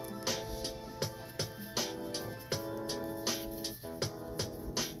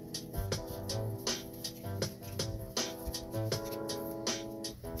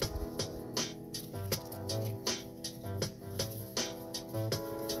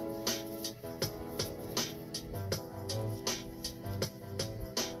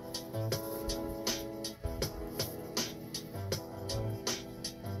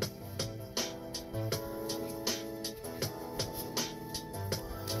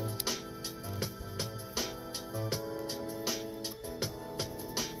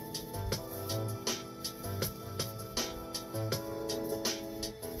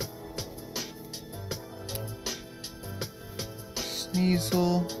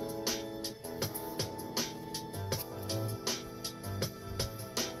 Sneasel.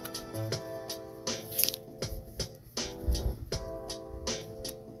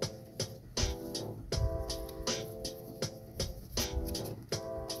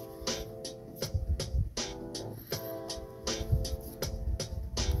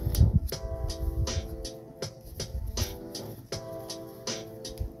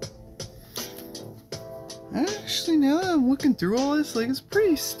 Actually, now that I'm looking through all this, like, it's a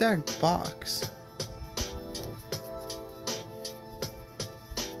pretty stacked box.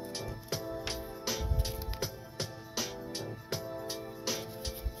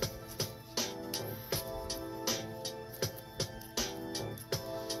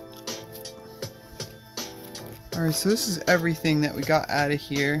 Alright, so this is everything that we got out of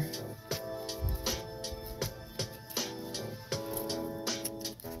here.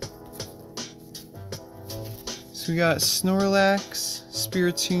 So we got Snorlax,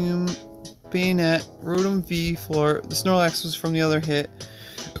 Spiritomb, Bayonet, Rotom V, Floor. The Snorlax was from the other hit.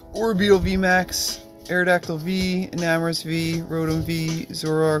 Orbeetle V Max, Aerodactyl V, Enamorous V, Rotom V,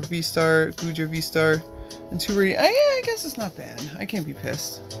 Zoroark V Star, Guja V Star, and 2 Radiant. Yeah, I guess it's not bad. I can't be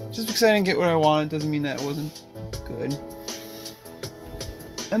pissed. Just because I didn't get what I wanted doesn't mean that it wasn't good.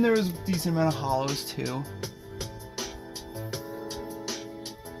 And there was a decent amount of hollows too.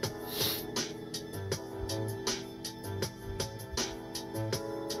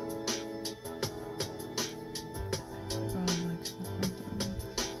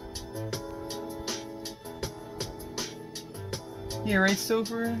 Yeah, right,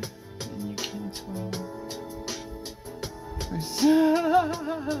 Stover? And you can tell.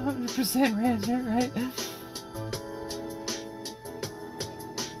 100% Ranger, right?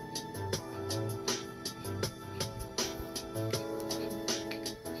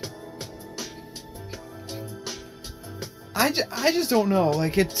 I just don't know.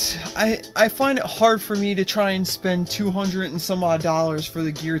 Like, I find it hard for me to try and spend $200 and some odd for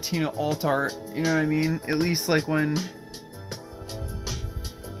the Giratina alt art. You know what I mean? At least like when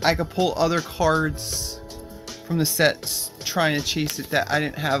I could pull other cards from the sets trying to chase it that I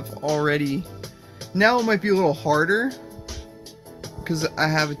didn't have already. Now it might be a little harder because I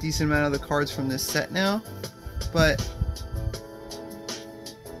have a decent amount of the cards from this set now, but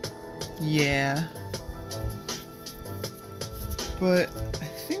yeah. But I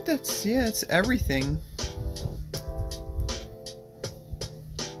think that's, yeah, it's everything.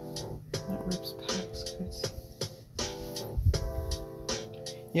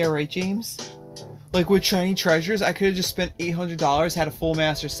 Yeah, right, James? Like with Shiny Treasures, I could have just spent $800, had a full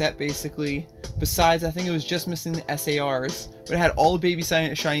master set basically. Besides, I think it was just missing the SARs, but it had all the baby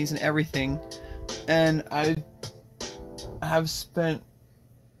shinies and everything. And I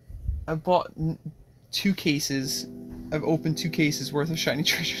bought 2 cases. I've opened 2 cases worth of Shiny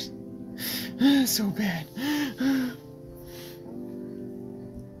Treasures. So bad.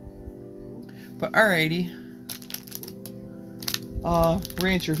 But alrighty.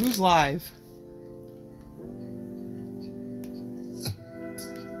 Rancher, who's live?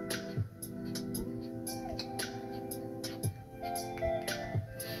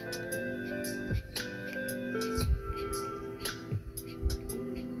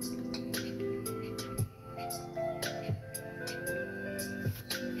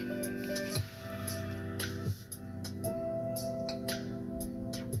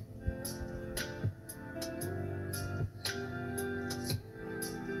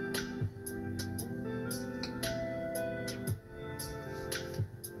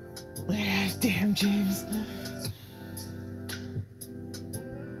 Damn, James.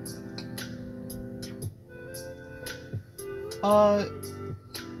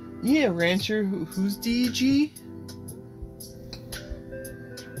 Yeah, Rancher, who's DG?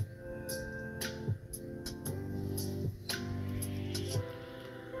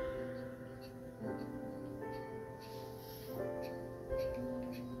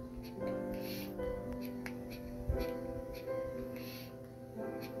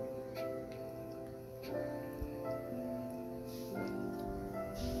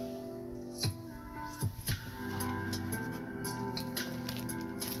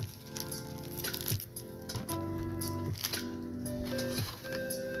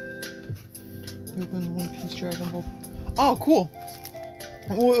 Open One Piece Dragon Ball. Oh, cool.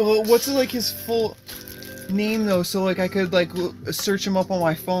 What's like his full name though? So like I could like search him up on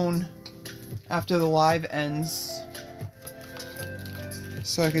my phone after the live ends,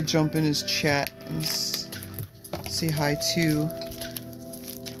 so I could jump in his chat and say hi too.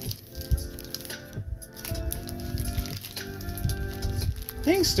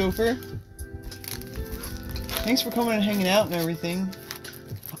 Thanks, Stouffer. Thanks for coming and hanging out and everything.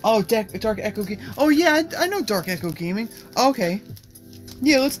 Oh, Dark Echo Gaming. Oh yeah, I know Dark Echo Gaming. Okay.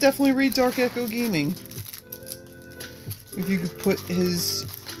 Yeah, let's definitely read Dark Echo Gaming. If you could put his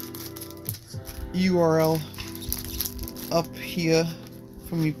URL up here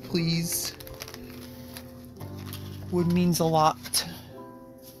for me, please. Would means a lot.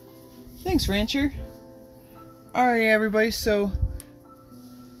 Thanks, Rancher. Alright, everybody, so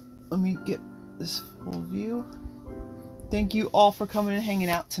let me get this full view. Thank you all for coming and hanging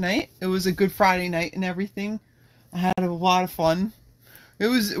out tonight. It was a good Friday night and everything. I had a lot of fun. We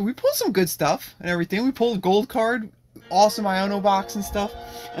pulled some good stuff and everything. We pulled a gold card, awesome IONO box and stuff.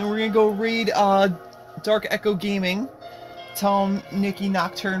 And we're gonna go raid Dark Echo Gaming. Tell him Nikki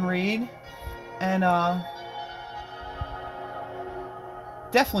Nocturne raid. And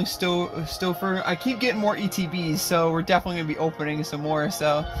definitely Stouffer. I keep getting more ETBs, so we're definitely going to be opening some more.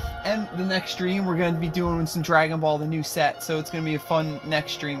 So, and the next stream, we're going to be doing some Dragon Ball, the new set. So it's going to be a fun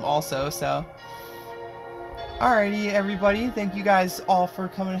next stream also. So, alrighty, everybody. Thank you guys all for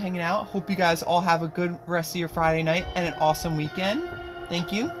coming and hanging out. Hope you guys all have a good rest of your Friday night and an awesome weekend.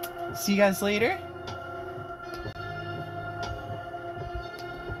 Thank you. See you guys later.